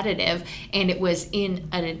competitive. And it was in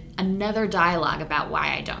another dialogue about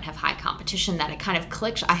why I don't have high competition that it kind of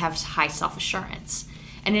clicked. I have high self-assurance.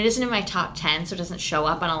 And it isn't in my top 10, so it doesn't show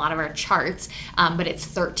up on a lot of our charts, but it's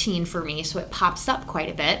 13 for me, so it pops up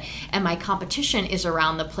quite a bit. And my competition is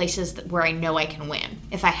around the places where I know I can win.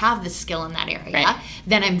 If I have the skill in that area,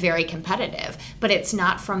 then I'm very competitive. But it's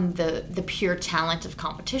not from the pure talent of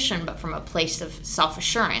competition, but from a place of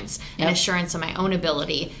self-assurance and assurance of my own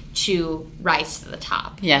ability to rise to the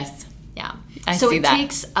top. Yes. Yeah. So it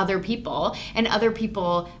takes other people and other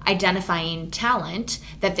people identifying talent,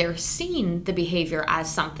 that they're seeing the behavior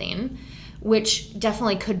as something, which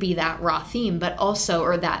definitely could be that raw theme, but also,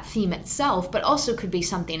 or that theme itself, but also could be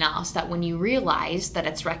something else that when you realize that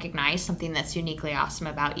it's recognized, something that's uniquely awesome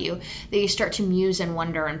about you, that you start to muse and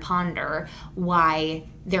wonder and ponder why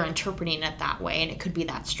they're interpreting it that way. And it could be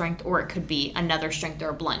that strength, or it could be another strength or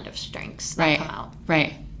a blend of strengths that come out.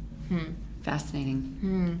 Right.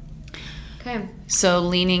 Fascinating. Okay. So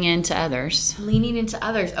leaning into others.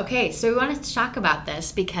 Okay, so we wanted to talk about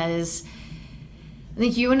this because I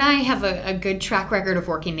think you and I have a good track record of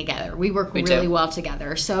working together. We work really well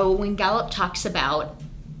together. So when Gallup talks about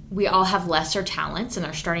we all have lesser talents, and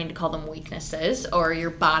are starting to call them weaknesses, or your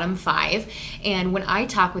bottom 5. And when I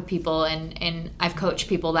talk with people, and I've coached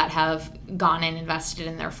people that have gone and invested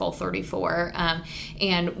in their full 34,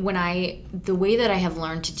 and the way that I have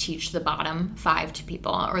learned to teach the bottom 5 to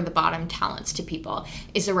people, or the bottom talents to people,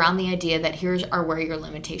 is around the idea that here's are where your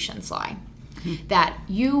limitations lie. That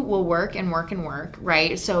you will work and work and work,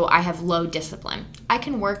 right? So I have low discipline. I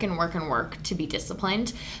can work and work and work to be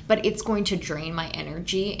disciplined, but it's going to drain my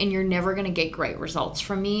energy, and you're never going to get great results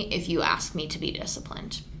from me if you ask me to be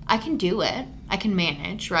disciplined. I can do it. I can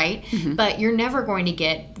manage, right? But you're never going to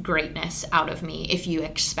get greatness out of me if you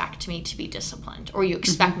expect me to be disciplined, or you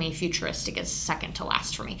expect me futuristic is second to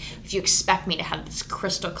last for me. If you expect me to have this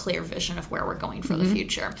crystal clear vision of where we're going for the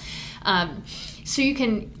future. So you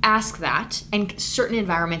can ask that, and certain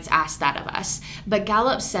environments ask that of us. But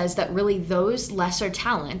Gallup says that really those lesser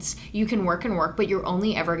talents, you can work and work, but you're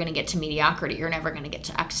only ever going to get to mediocrity. You're never going to get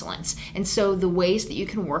to excellence. And so the ways that you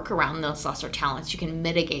can work around those lesser talents, you can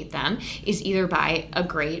mitigate them, is either by a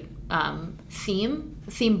great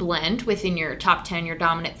theme blend within your top 10, your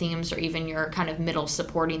dominant themes, or even your kind of middle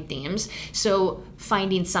supporting themes. So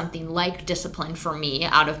finding something like discipline for me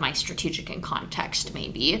out of my strategic and context,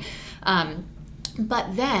 maybe.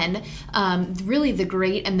 But then really the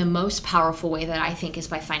great and the most powerful way that I think is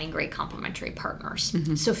by finding great complementary partners.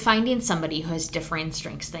 So finding somebody who has differing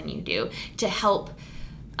strengths than you do to help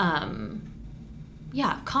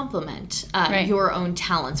complement your own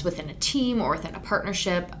talents within a team or within a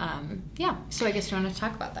partnership. So I guess you want to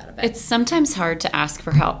talk about that a bit. It's sometimes hard to ask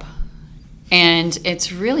for help. And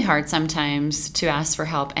it's really hard sometimes to ask for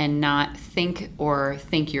help and not think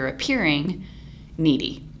you're appearing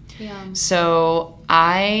needy. Yeah. So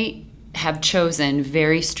I have chosen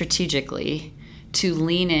very strategically to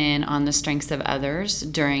lean in on the strengths of others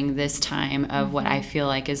during this time of what I feel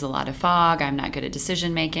like is a lot of fog. I'm not good at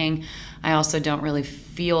decision making. I also don't really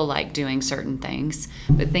feel like doing certain things,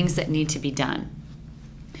 but things that need to be done.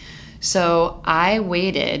 So I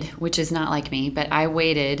waited, which is not like me, but I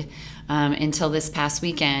waited until this past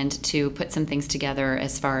weekend to put some things together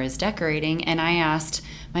as far as decorating. And I asked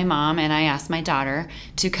my mom and I asked my daughter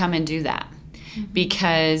to come and do that.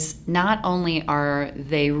 Because not only are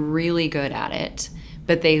they really good at it,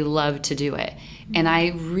 but they love to do it. And I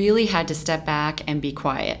really had to step back and be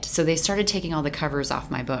quiet. So they started taking all the covers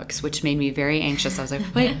off my books, which made me very anxious. I was like,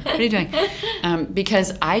 wait, what are you doing?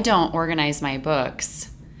 Because I don't organize my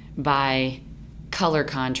books by color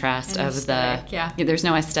contrast An of aesthetic, there's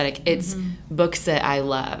no aesthetic. It's books that I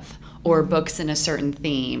love, or books in a certain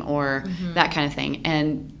theme, or that kind of thing.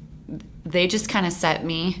 And they just kind of set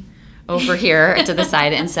me over here to the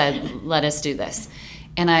side and said, let us do this.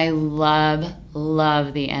 And I love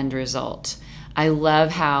the end result. I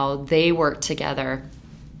love how they work together.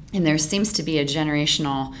 And there seems to be a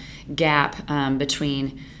generational gap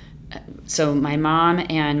between. So my mom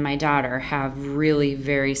and my daughter have really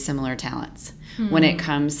very similar talents. When it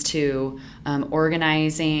comes to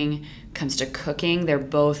organizing, comes to cooking, they're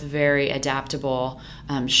both very adaptable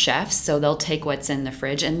chefs. So they'll take what's in the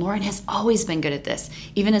fridge. And Lauren has always been good at this.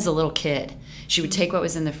 Even as a little kid, she would take what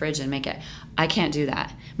was in the fridge and make it. I can't do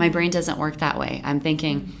that. My brain doesn't work that way. I'm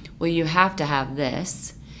thinking, well, you have to have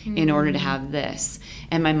this in order to have this.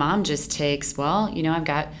 And my mom just takes, I've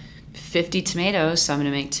got 50 tomatoes, so I'm going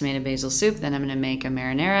to make tomato basil soup, then I'm going to make a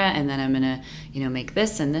marinara, and then I'm going to, make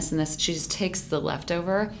this and this and this. She just takes the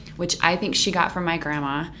leftover, which I think she got from my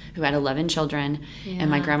grandma, who had 11 children, and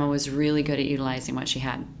my grandma was really good at utilizing what she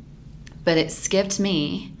had. But it skipped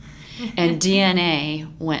me, and DNA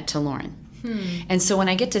went to Lauren. And so when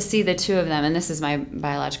I get to see the two of them, and this is my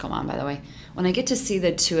biological mom, by the way, when I get to see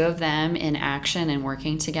the two of them in action and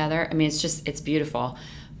working together, I mean, it's beautiful.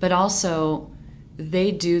 But also,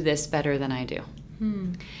 they do this better than I do.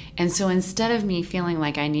 And so instead of me feeling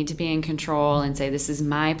like I need to be in control and say, this is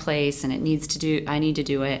my place and I need to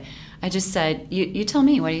do it, I just said, you tell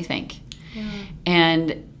me, what do you think? Yeah.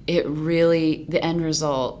 And it really, the end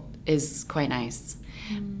result is quite nice.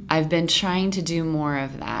 I've been trying to do more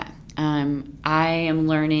of that. I am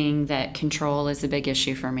learning that control is a big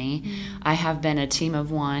issue for me. I have been a team of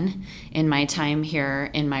one in my time here,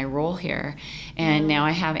 in my role here. And now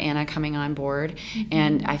I have Anna coming on board,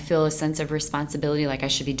 and I feel a sense of responsibility, like I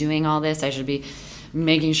should be doing all this. I should be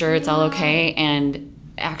making sure it's all okay. And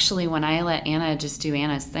actually, when I let Anna just do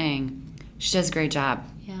Anna's thing, she does a great job.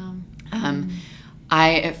 Yeah.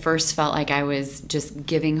 I at first felt like I was just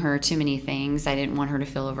giving her too many things. I didn't want her to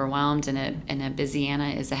feel overwhelmed, and a busy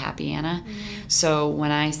Anna is a happy Anna. So when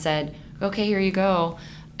I said, okay, here you go,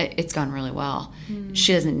 it's gone really well.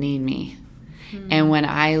 She doesn't need me. And when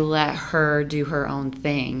I let her do her own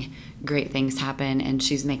thing, great things happen, and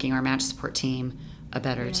she's making our match support team a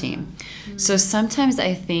better team. So sometimes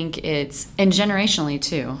I think it's, and generationally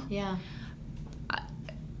too. Yeah.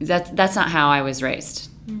 That's not how I was raised.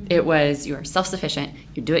 It was, you are self-sufficient,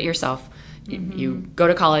 you do it yourself, you go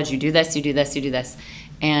to college, you do this, you do this, you do this,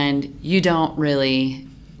 and you don't really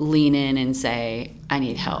lean in and say, I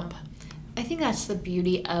need help. I think that's the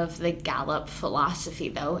beauty of the Gallup philosophy,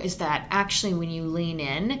 though, is that actually when you lean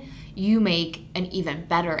in, you make an even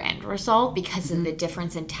better end result because of the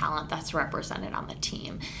difference in talent that's represented on the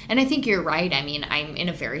team. And I think you're right. I mean, I'm in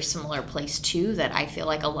a very similar place too, that I feel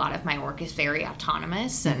like a lot of my work is very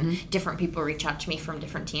autonomous and different people reach out to me from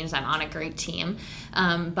different teams. I'm on a great team,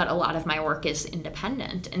 but a lot of my work is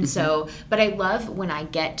independent. And so, but I love when I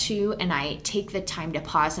get to and I take the time to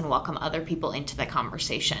pause and welcome other people into the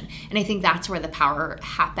conversation. And I think that's where the power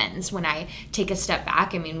happens when I take a step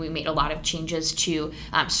back. I mean, we made a lot of changes to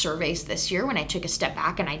surveys this year when I took a step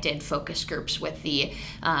back and I did focus groups with the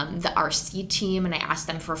RC team, and I asked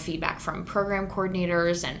them for feedback from program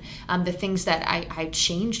coordinators, and the things that I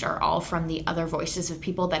changed are all from the other voices of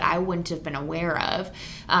people that I wouldn't have been aware of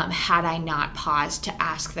had I not paused to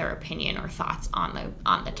ask their opinion or thoughts on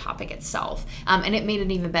the topic itself, and it made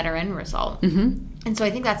an even better end result. And so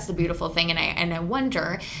I think that's the beautiful thing, and I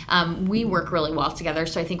wonder, we work really well together,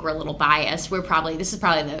 so I think we're a little biased. This is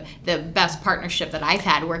probably the best partnership that I've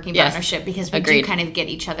had, working partnership, because we do kind of get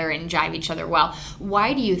each other and jive each other well.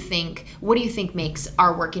 What do you think makes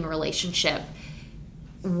our working relationship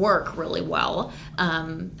work really well?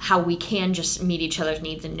 How we can just meet each other's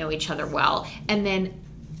needs and know each other well, and then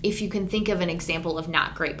if you can think of an example of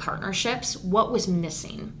not great partnerships, what was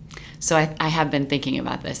missing? So I have been thinking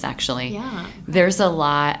about this, actually. Yeah.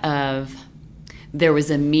 There was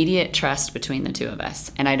immediate trust between the two of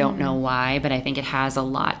us, and I don't know why, but I think it has a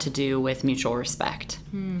lot to do with mutual respect.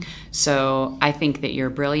 So I think that you're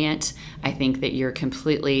brilliant. I think that you're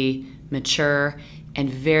completely mature and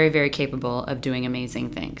very, very capable of doing amazing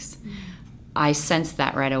things. I sensed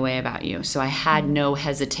that right away about you. So I had no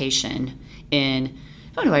hesitation in,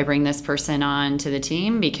 oh, do I bring this person on to the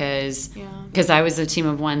team? Because I was a team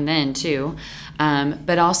of one then too.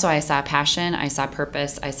 But also I saw passion, I saw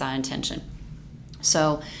purpose, I saw intention.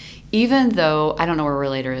 So even though, I don't know where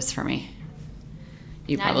Relator is for me.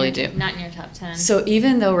 You probably do. Not in your top 10. So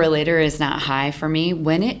even though Relator is not high for me,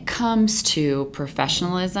 when it comes to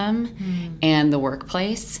professionalism and the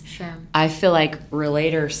workplace, I feel like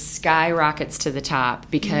Relator skyrockets to the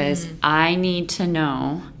top because I need to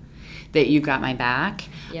know that you've got my back.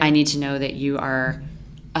 I need to know that you are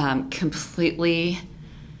completely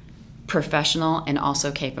professional and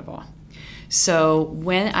also capable. So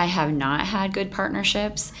when I have not had good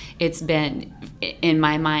partnerships, it's been in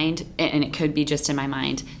my mind, and it could be just in my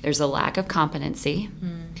mind, there's a lack of competency,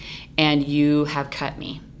 and you have cut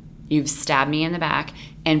me. You've stabbed me in the back,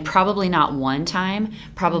 and probably not one time,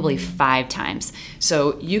 probably 5 times.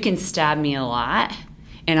 So you can stab me a lot,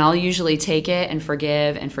 and I'll usually take it and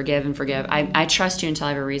forgive and forgive and forgive. I trust you until I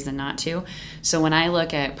have a reason not to. So when I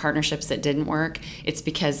look at partnerships that didn't work, it's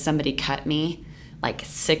because somebody cut me like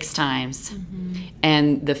 6 times.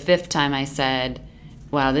 And the 5th time I said,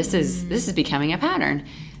 wow, this is becoming a pattern.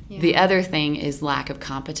 The other thing is lack of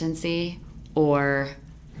competency or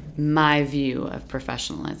my view of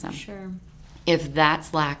professionalism. If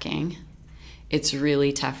that's lacking, it's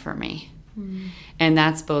really tough for me. And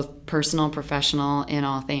that's both personal, professional, in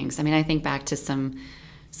all things. I mean, I think back to some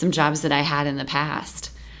jobs that I had in the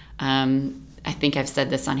past. I think I've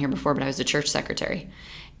said this on here before, but I was a church secretary.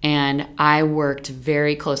 And I worked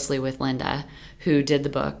very closely with Linda, who did the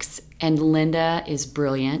books. And Linda is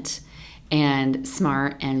brilliant and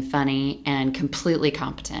smart and funny and completely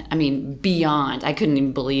competent. I mean, beyond. I couldn't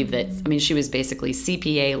even believe that. I mean, she was basically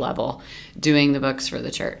CPA level doing the books for the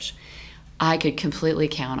church. I could completely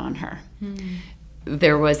count on her.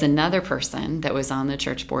 There was another person that was on the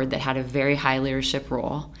church board that had a very high leadership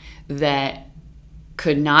role that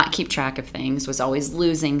could not keep track of things, was always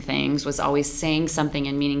losing things, was always saying something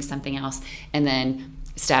and meaning something else, and then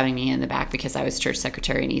stabbing me in the back because I was church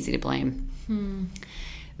secretary and easy to blame.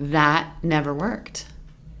 That never worked.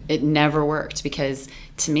 It never worked because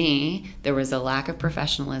to me, there was a lack of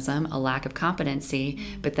professionalism, a lack of competency,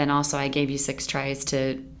 but then also I gave you 6 tries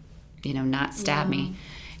to, not stab me,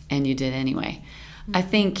 and you did anyway. I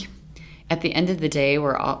think at the end of the day,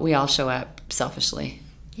 we all show up selfishly.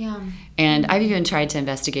 And I've even tried to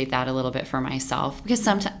investigate that a little bit for myself because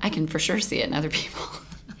sometimes I can for sure see it in other people.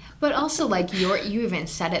 But also, like, you even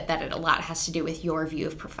said it, that it a lot has to do with your view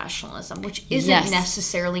of professionalism, which isn't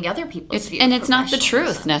necessarily other people's view and of it's not the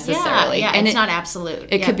truth necessarily. And it's not absolute.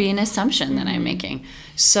 It could be an assumption that I'm making.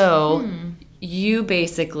 So you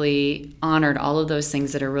basically honored all of those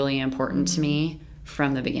things that are really important to me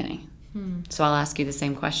from the beginning. So I'll ask you the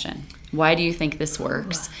same question. Why do you think this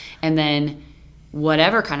works? And then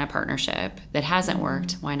whatever kind of partnership that hasn't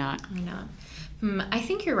worked, why not? Why not? I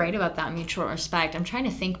think you're right about that mutual respect. I'm trying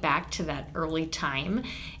to think back to that early time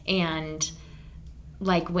and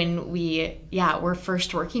like when we're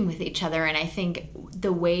first working with each other. And I think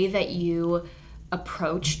the way that you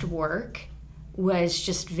approached work was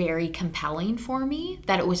just very compelling for me,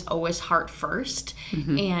 that it was always heart first,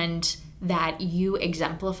 and that you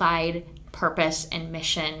exemplified purpose and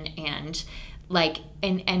mission and like,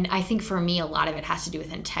 and I think for me, a lot of it has to do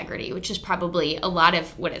with integrity, which is probably a lot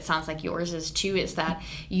of what it sounds like yours is too, is that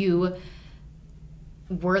you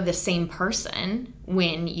were the same person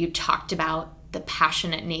when you talked about the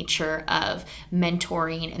passionate nature of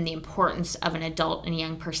mentoring and the importance of an adult and a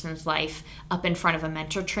young person's life up in front of a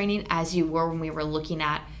mentor training as you were when we were looking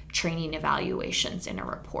at training evaluations in a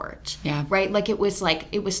report. Yeah. Right? Like it was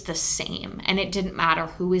the same, and it didn't matter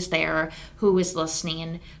who was there, who was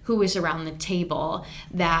listening, who was around the table,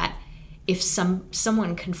 that if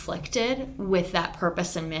someone conflicted with that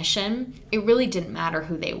purpose and mission, it really didn't matter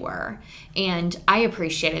who they were. And I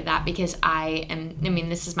appreciated that because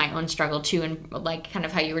this is my own struggle too, and like kind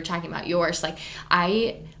of how you were talking about yours, like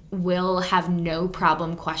I will have no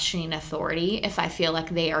problem questioning authority if I feel like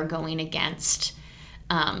they are going against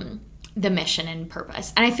the mission and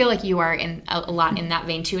purpose. And I feel like you are in a lot in that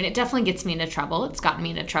vein too, and it definitely gets me into trouble. It's gotten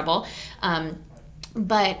me into trouble.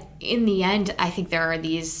 But in the end, I think there are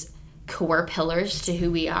these core pillars to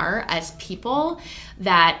who we are as people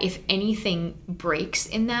that if anything breaks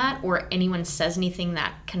in that, or anyone says anything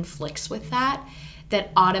that conflicts with that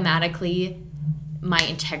automatically my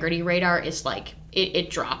integrity radar is like, it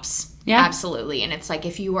drops. Yeah. Absolutely. And it's like,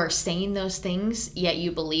 if you are saying those things, yet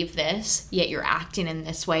you believe this, yet you're acting in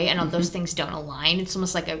this way, and those things don't align, it's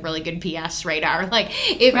almost like a really good PS radar. Like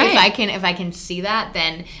if I can see that,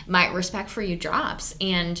 then my respect for you drops.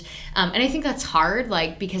 And I think that's hard,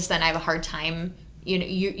 like, because then I have a hard time,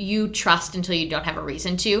 you trust until you don't have a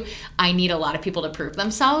reason to. I need a lot of people to prove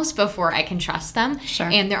themselves before I can trust them. Sure.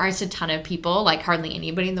 And there are a ton of people, like hardly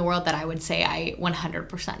anybody in the world, that I would say I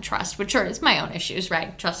 100% trust, which are my own issues,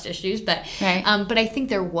 right? Trust issues. But but I think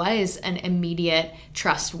there was an immediate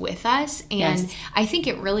trust with us. And I think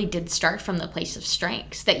it really did start from the place of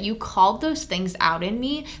strengths, that you called those things out in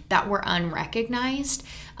me that were unrecognized.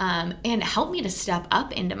 And help me to step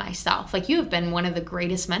up into myself. Like, you have been one of the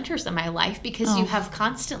greatest mentors in my life because you have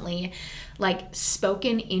constantly like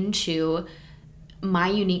spoken into my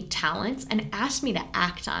unique talents and asked me to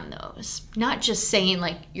act on those. Not just saying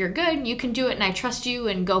like, you're good, you can do it, and I trust you,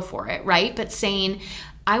 and go for it, right? But saying,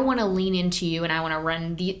 I want to lean into you, and I want to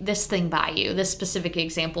run this thing by you, this specific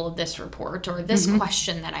example of this report, or this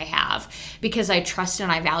question that I have, because I trust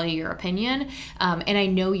and I value your opinion, and I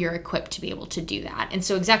know you're equipped to be able to do that. And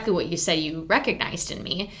so exactly what you said you recognized in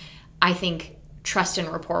me, I think trust and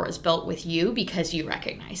rapport was built with you because you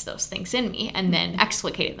recognized those things in me and then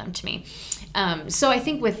explicated them to me. So I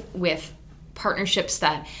think with partnerships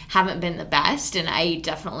that haven't been the best, and I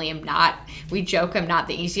definitely am not, we joke I'm not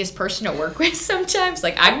the easiest person to work with sometimes.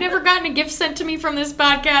 Like, I've never gotten a gift sent to me from this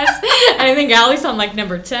podcast. I think Allie's on like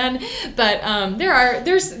number 10, but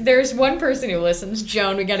there's one person who listens,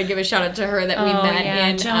 Joan. We got to give a shout out to her that we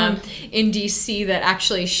met in DC, that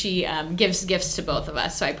actually she gives gifts to both of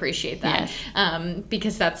us, so I appreciate that. Yes.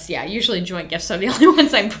 Because that's usually joint gifts are the only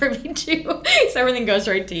ones I'm privy to, so everything goes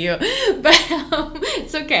right to you, but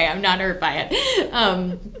it's okay, I'm not hurt by it.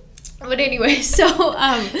 But anyway, so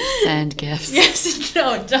send gifts. Yes,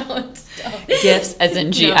 no, don't. Gifts as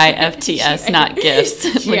in GIFTS, not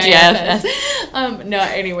gifts. GIFS. No,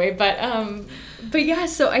 anyway, but yeah.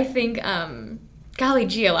 So I think, golly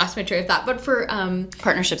gee, I lost my train of thought. But for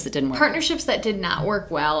partnerships that didn't work, partnerships that did not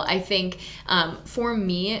work well, I think for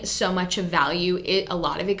me, so much of value, a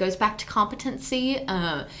lot of it goes back to competency.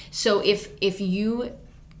 So if you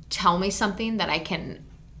tell me something that I can,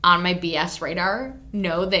 on my BS radar,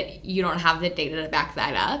 know that you don't have the data to back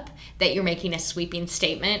that up, that you're making a sweeping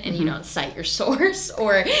statement and you don't cite your source,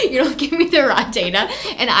 or you don't give me the raw data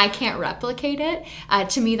and I can't replicate it,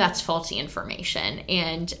 to me that's faulty information.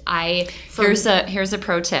 And here's a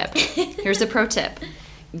pro tip. Here's a pro tip.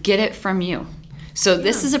 Get it from you. So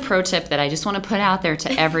this is a pro tip that I just want to put out there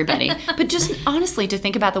to everybody. But just honestly, to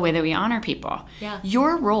think about the way that we honor people. Yeah.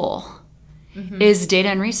 Your role is data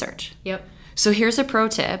and research. Yep. So here's a pro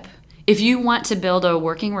tip. If you want to build a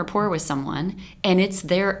working rapport with someone and it's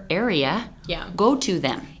their area, go to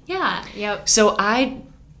them. Yeah. Yep. So I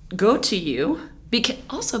go to you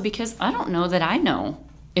because I don't know that I know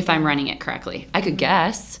if I'm running it correctly. I could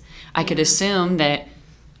guess. I could assume that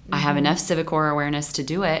I have enough civic core awareness to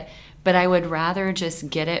do it, but I would rather just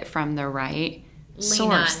get it from the right source.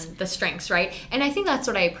 Lean on the strengths, right? And I think that's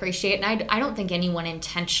what I appreciate. And I don't think anyone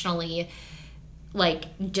intentionally like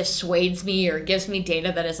dissuades me or gives me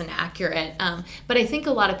data that isn't accurate. But I think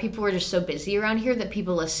a lot of people are just so busy around here that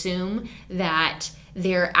people assume that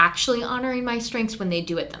they're actually honoring my strengths when they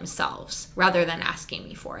do it themselves rather than asking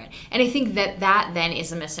me for it. And I think that then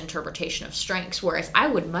is a misinterpretation of strengths, whereas I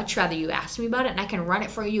would much rather you ask me about it and I can run it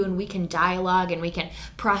for you and we can dialogue and we can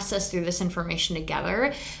process through this information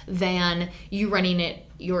together than you running it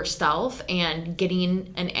yourself and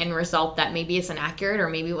getting an end result that maybe isn't accurate or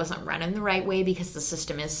maybe wasn't run in the right way because the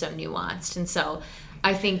system is so nuanced. And so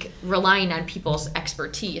I think relying on people's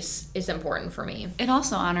expertise is important for me. It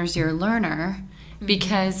also honors your learner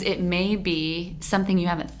because it may be something you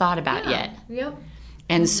haven't thought about yet. Yep.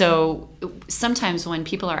 And so sometimes when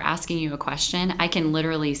people are asking you a question, I can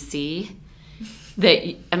literally see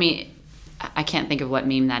that, I mean, I can't think of what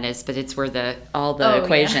meme that is, but it's where all the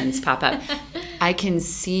equations pop up. I can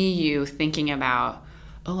see you thinking about,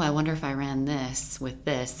 I wonder if I ran this with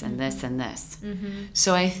this and this and this.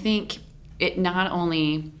 So I think it not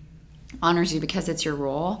only honors you because it's your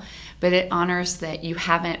role, but it honors that you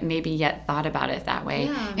haven't maybe yet thought about it that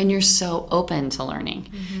way. And you're so open to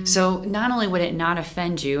learning. So not only would it not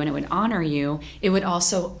offend you and it would honor you, it would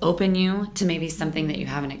also open you to maybe something that you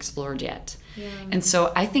haven't explored yet. And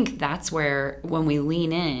so I think that's where, when we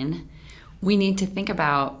lean in, we need to think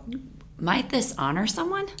about, might this honor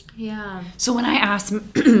someone? So when I asked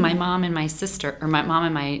my mom and my sister, or my mom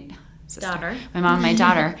and my sister, my mom and my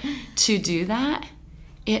daughter to do that,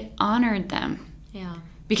 it honored them.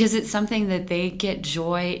 Because it's something that they get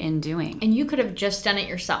joy in doing. And you could have just done it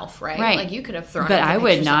yourself, right? Like you could have thrown it. But I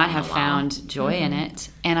would not have found joy in it.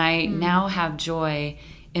 And I now have joy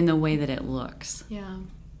in the way that it looks.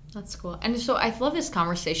 That's cool. And so I love this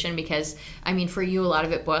conversation because, I mean, for you, a lot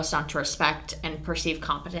of it boils down to respect and perceived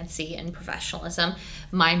competency and professionalism.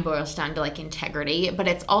 Mine boils down to like integrity, but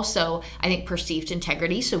it's also, I think, perceived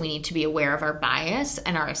integrity. So we need to be aware of our bias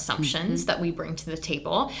and our assumptions that we bring to the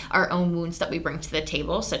table, our own wounds that we bring to the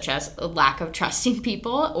table, such as a lack of trust in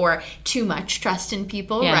people or too much trust in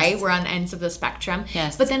people, right? We're on ends of the spectrum.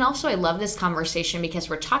 But then also I love this conversation because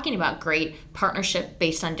we're talking about great partnership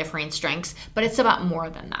based on differing strengths, but it's about more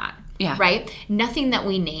than that. Right? Nothing that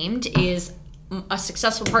we named is a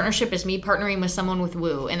successful partnership is me partnering with someone with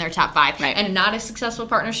woo in their top 5. And not a successful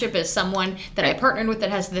partnership is someone that I partnered with that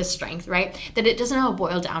has this strength, right? That it doesn't all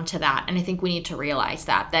boil down to that. And I think we need to realize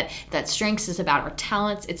that strengths is about our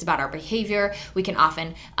talents. It's about our behavior. We can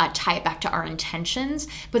often tie it back to our intentions.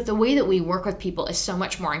 But the way that we work with people is so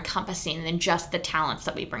much more encompassing than just the talents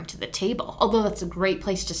that we bring to the table. Although that's a great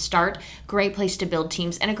place to start, great place to build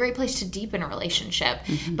teams, and a great place to deepen a relationship.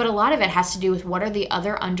 But a lot of it has to do with what are the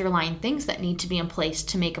other underlying things that need to be in place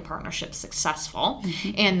to make a partnership successful.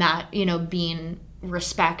 And that, being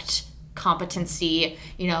respect, competency,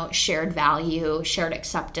 shared value, shared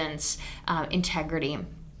acceptance, integrity.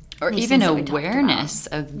 Or even awareness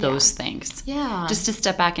of those things. Just to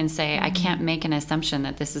step back and say, I can't make an assumption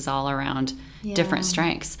that this is all around different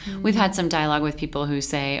strengths. We've had some dialogue with people who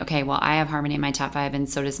say, okay, well, I have harmony in my top 5 and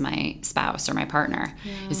so does my spouse or my partner.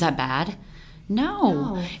 Is that bad?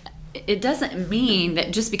 No. It doesn't mean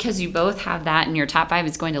that just because you both have that in your top 5,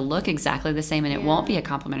 it's going to look exactly the same and it won't be a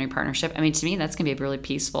complementary partnership. I mean, to me, that's going to be a really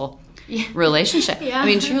peaceful relationship. I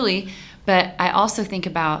mean, truly. But I also think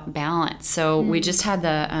about balance. So we just had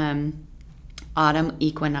the autumn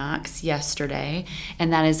equinox yesterday,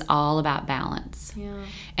 and that is all about balance.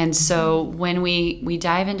 And so when we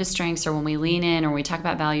dive into strengths, or when we lean in, or we talk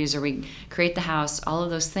about values, or we create the house, all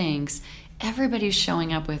of those things, everybody's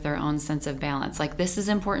showing up with their own sense of balance. Like, this is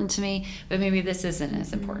important to me, but maybe this isn't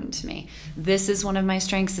as important to me. This is one of my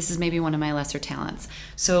strengths. This is maybe one of my lesser talents.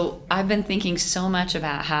 So I've been thinking so much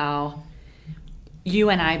about how you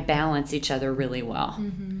and I balance each other really well.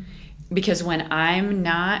 Because when I'm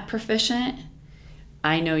not proficient,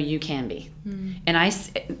 I know you can be. And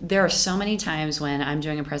there are so many times when I'm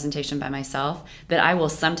doing a presentation by myself that I will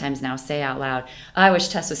sometimes now say out loud, I wish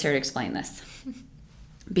Tess was here to explain this.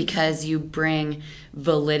 Because you bring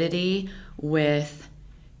validity with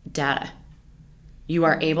data. You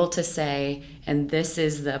are able to say, and this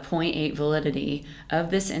is the 0.8 validity of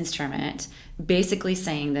this instrument, basically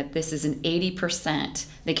saying that this is an 80%.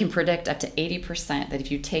 They can predict up to 80% that if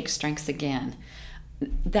you take strengths again.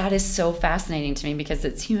 That is so fascinating to me because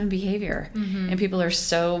it's human behavior. And people are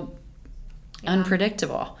so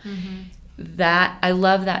unpredictable. That I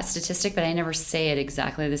love that statistic, but I never say it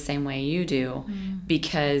exactly the same way you do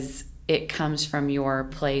because it comes from your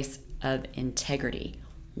place of integrity.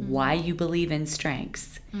 Why you believe in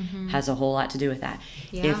strengths has a whole lot to do with that.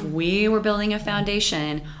 Yeah. If we were building a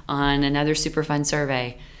foundation on another super fun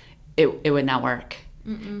survey, it would not work.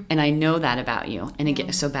 And I know that about you. And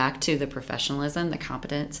again, so back to the professionalism, the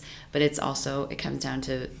competence, but it comes down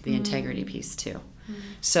to the integrity piece too.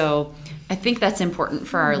 So I think that's important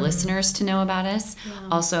for our listeners to know about us. Yeah.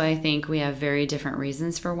 Also, I think we have very different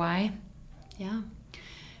reasons for why. Yeah.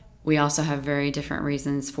 We also have very different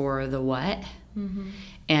reasons for the what.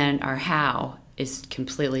 And our how is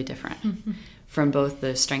completely different from both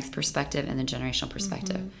the strength perspective and the generational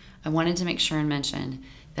perspective. I wanted to make sure and mention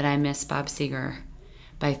that I missed Bob Seger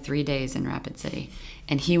by 3 days in Rapid City.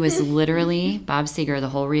 And he was literally, Bob Seger, the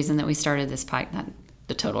whole reason that we started this podcast, not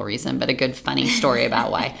the total reason, but a good funny story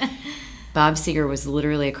about why. Bob Seger was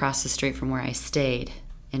literally across the street from where I stayed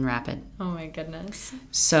in Rapid. Oh my goodness.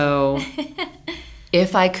 So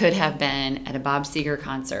if I could have been at a Bob Seger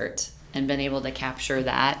concert and been able to capture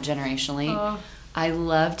that generationally, I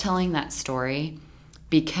love telling that story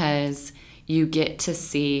because you get to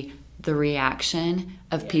see the reaction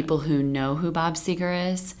of people who know who Bob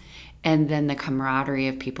Seger is, and then the camaraderie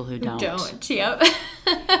of people who don't. Yep.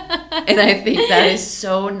 And I think that is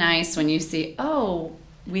so nice when you see, oh,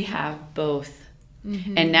 we have both.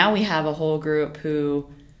 And now we have a whole group who,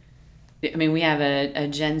 I mean, we have a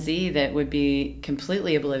Gen Z that would be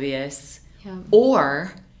completely oblivious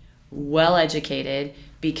or well-educated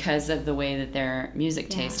because of the way that their music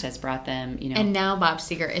taste has brought them, And now Bob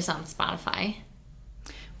Seger is on Spotify.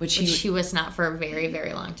 Which he was not for a very,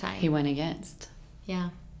 very long time. He went against. Yeah.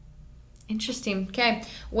 Interesting. Okay.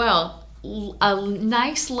 Well, a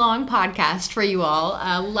nice long podcast for you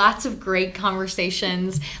all. Lots of great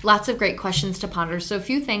conversations, lots of great questions to ponder. So a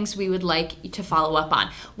few things we would like to follow up on.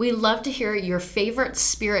 We love to hear your favorite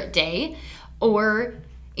Spirit Day or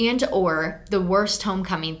the worst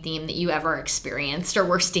homecoming theme that you ever experienced, or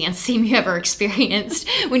worst dance theme you ever experienced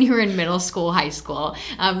when you were in middle school, high school.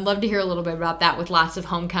 Love to hear a little bit about that with lots of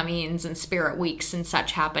homecomings and spirit weeks and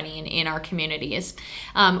such happening in our communities.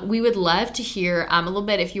 We would love to hear a little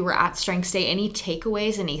bit, if you were at Strengths Day, any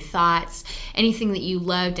takeaways, any thoughts, anything that you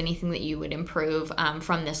loved, anything that you would improve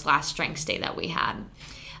from this last Strengths Day that we had.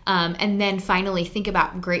 And then finally, think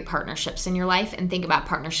about great partnerships in your life and think about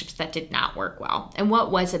partnerships that did not work well. And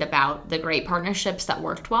what was it about the great partnerships that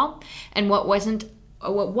worked well? And what was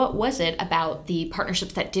it about the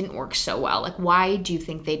partnerships that didn't work so well? Like, why do you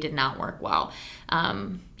think they did not work well?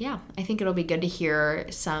 I think it'll be good to hear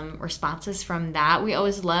some responses from that. We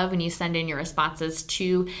always love when you send in your responses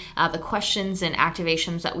to the questions and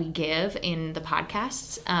activations that we give in the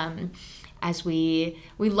podcasts. As we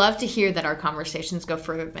love to hear that our conversations go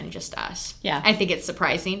further than just us. Yeah. I think it's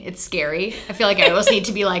surprising. It's scary. I feel like I always need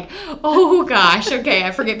to be like, oh gosh, okay, I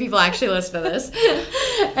forget people actually listen to this.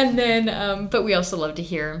 And then, but we also love to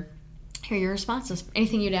hear your responses.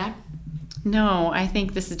 Anything you'd add? No, I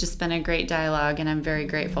think this has just been a great dialogue, and I'm very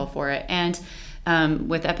grateful for it. And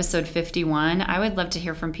with episode 51, I would love to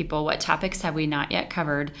hear from people. What topics have we not yet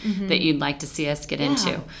covered that you'd like to see us get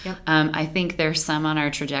into? Yep. I think there's some on our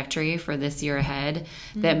trajectory for this year ahead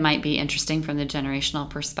that might be interesting from the generational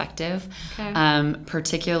perspective,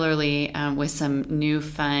 particularly with some new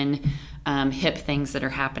fun hip things that are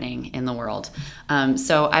happening in the world.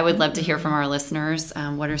 So I would love to hear from our listeners.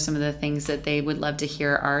 What are some of the things that they would love to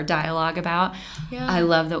hear our dialogue about? Yeah. I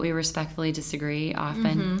love that we respectfully disagree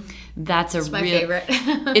often. That's my favorite.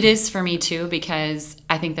 It is for me too, because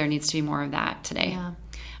I think there needs to be more of that today. Yeah.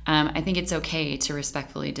 I think it's okay to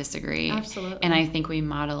respectfully disagree. Absolutely. And I think we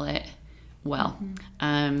model it well.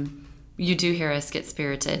 You do hear us get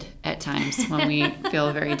spirited at times when we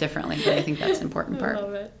feel very differently, but I think that's an important part. I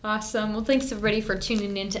love it. Awesome. Well, thanks everybody for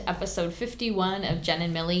tuning in to episode 51 of Jen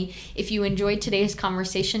and Millie. If you enjoyed today's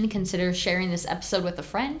conversation, consider sharing this episode with a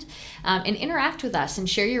friend and interact with us and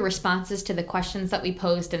share your responses to the questions that we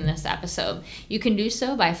posed in this episode. You can do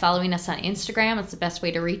so by following us on Instagram. It's the best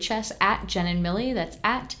way to reach us, at Jen and Millie. That's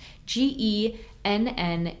at GENNANDMILLIE.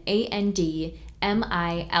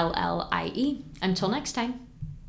 Until next time.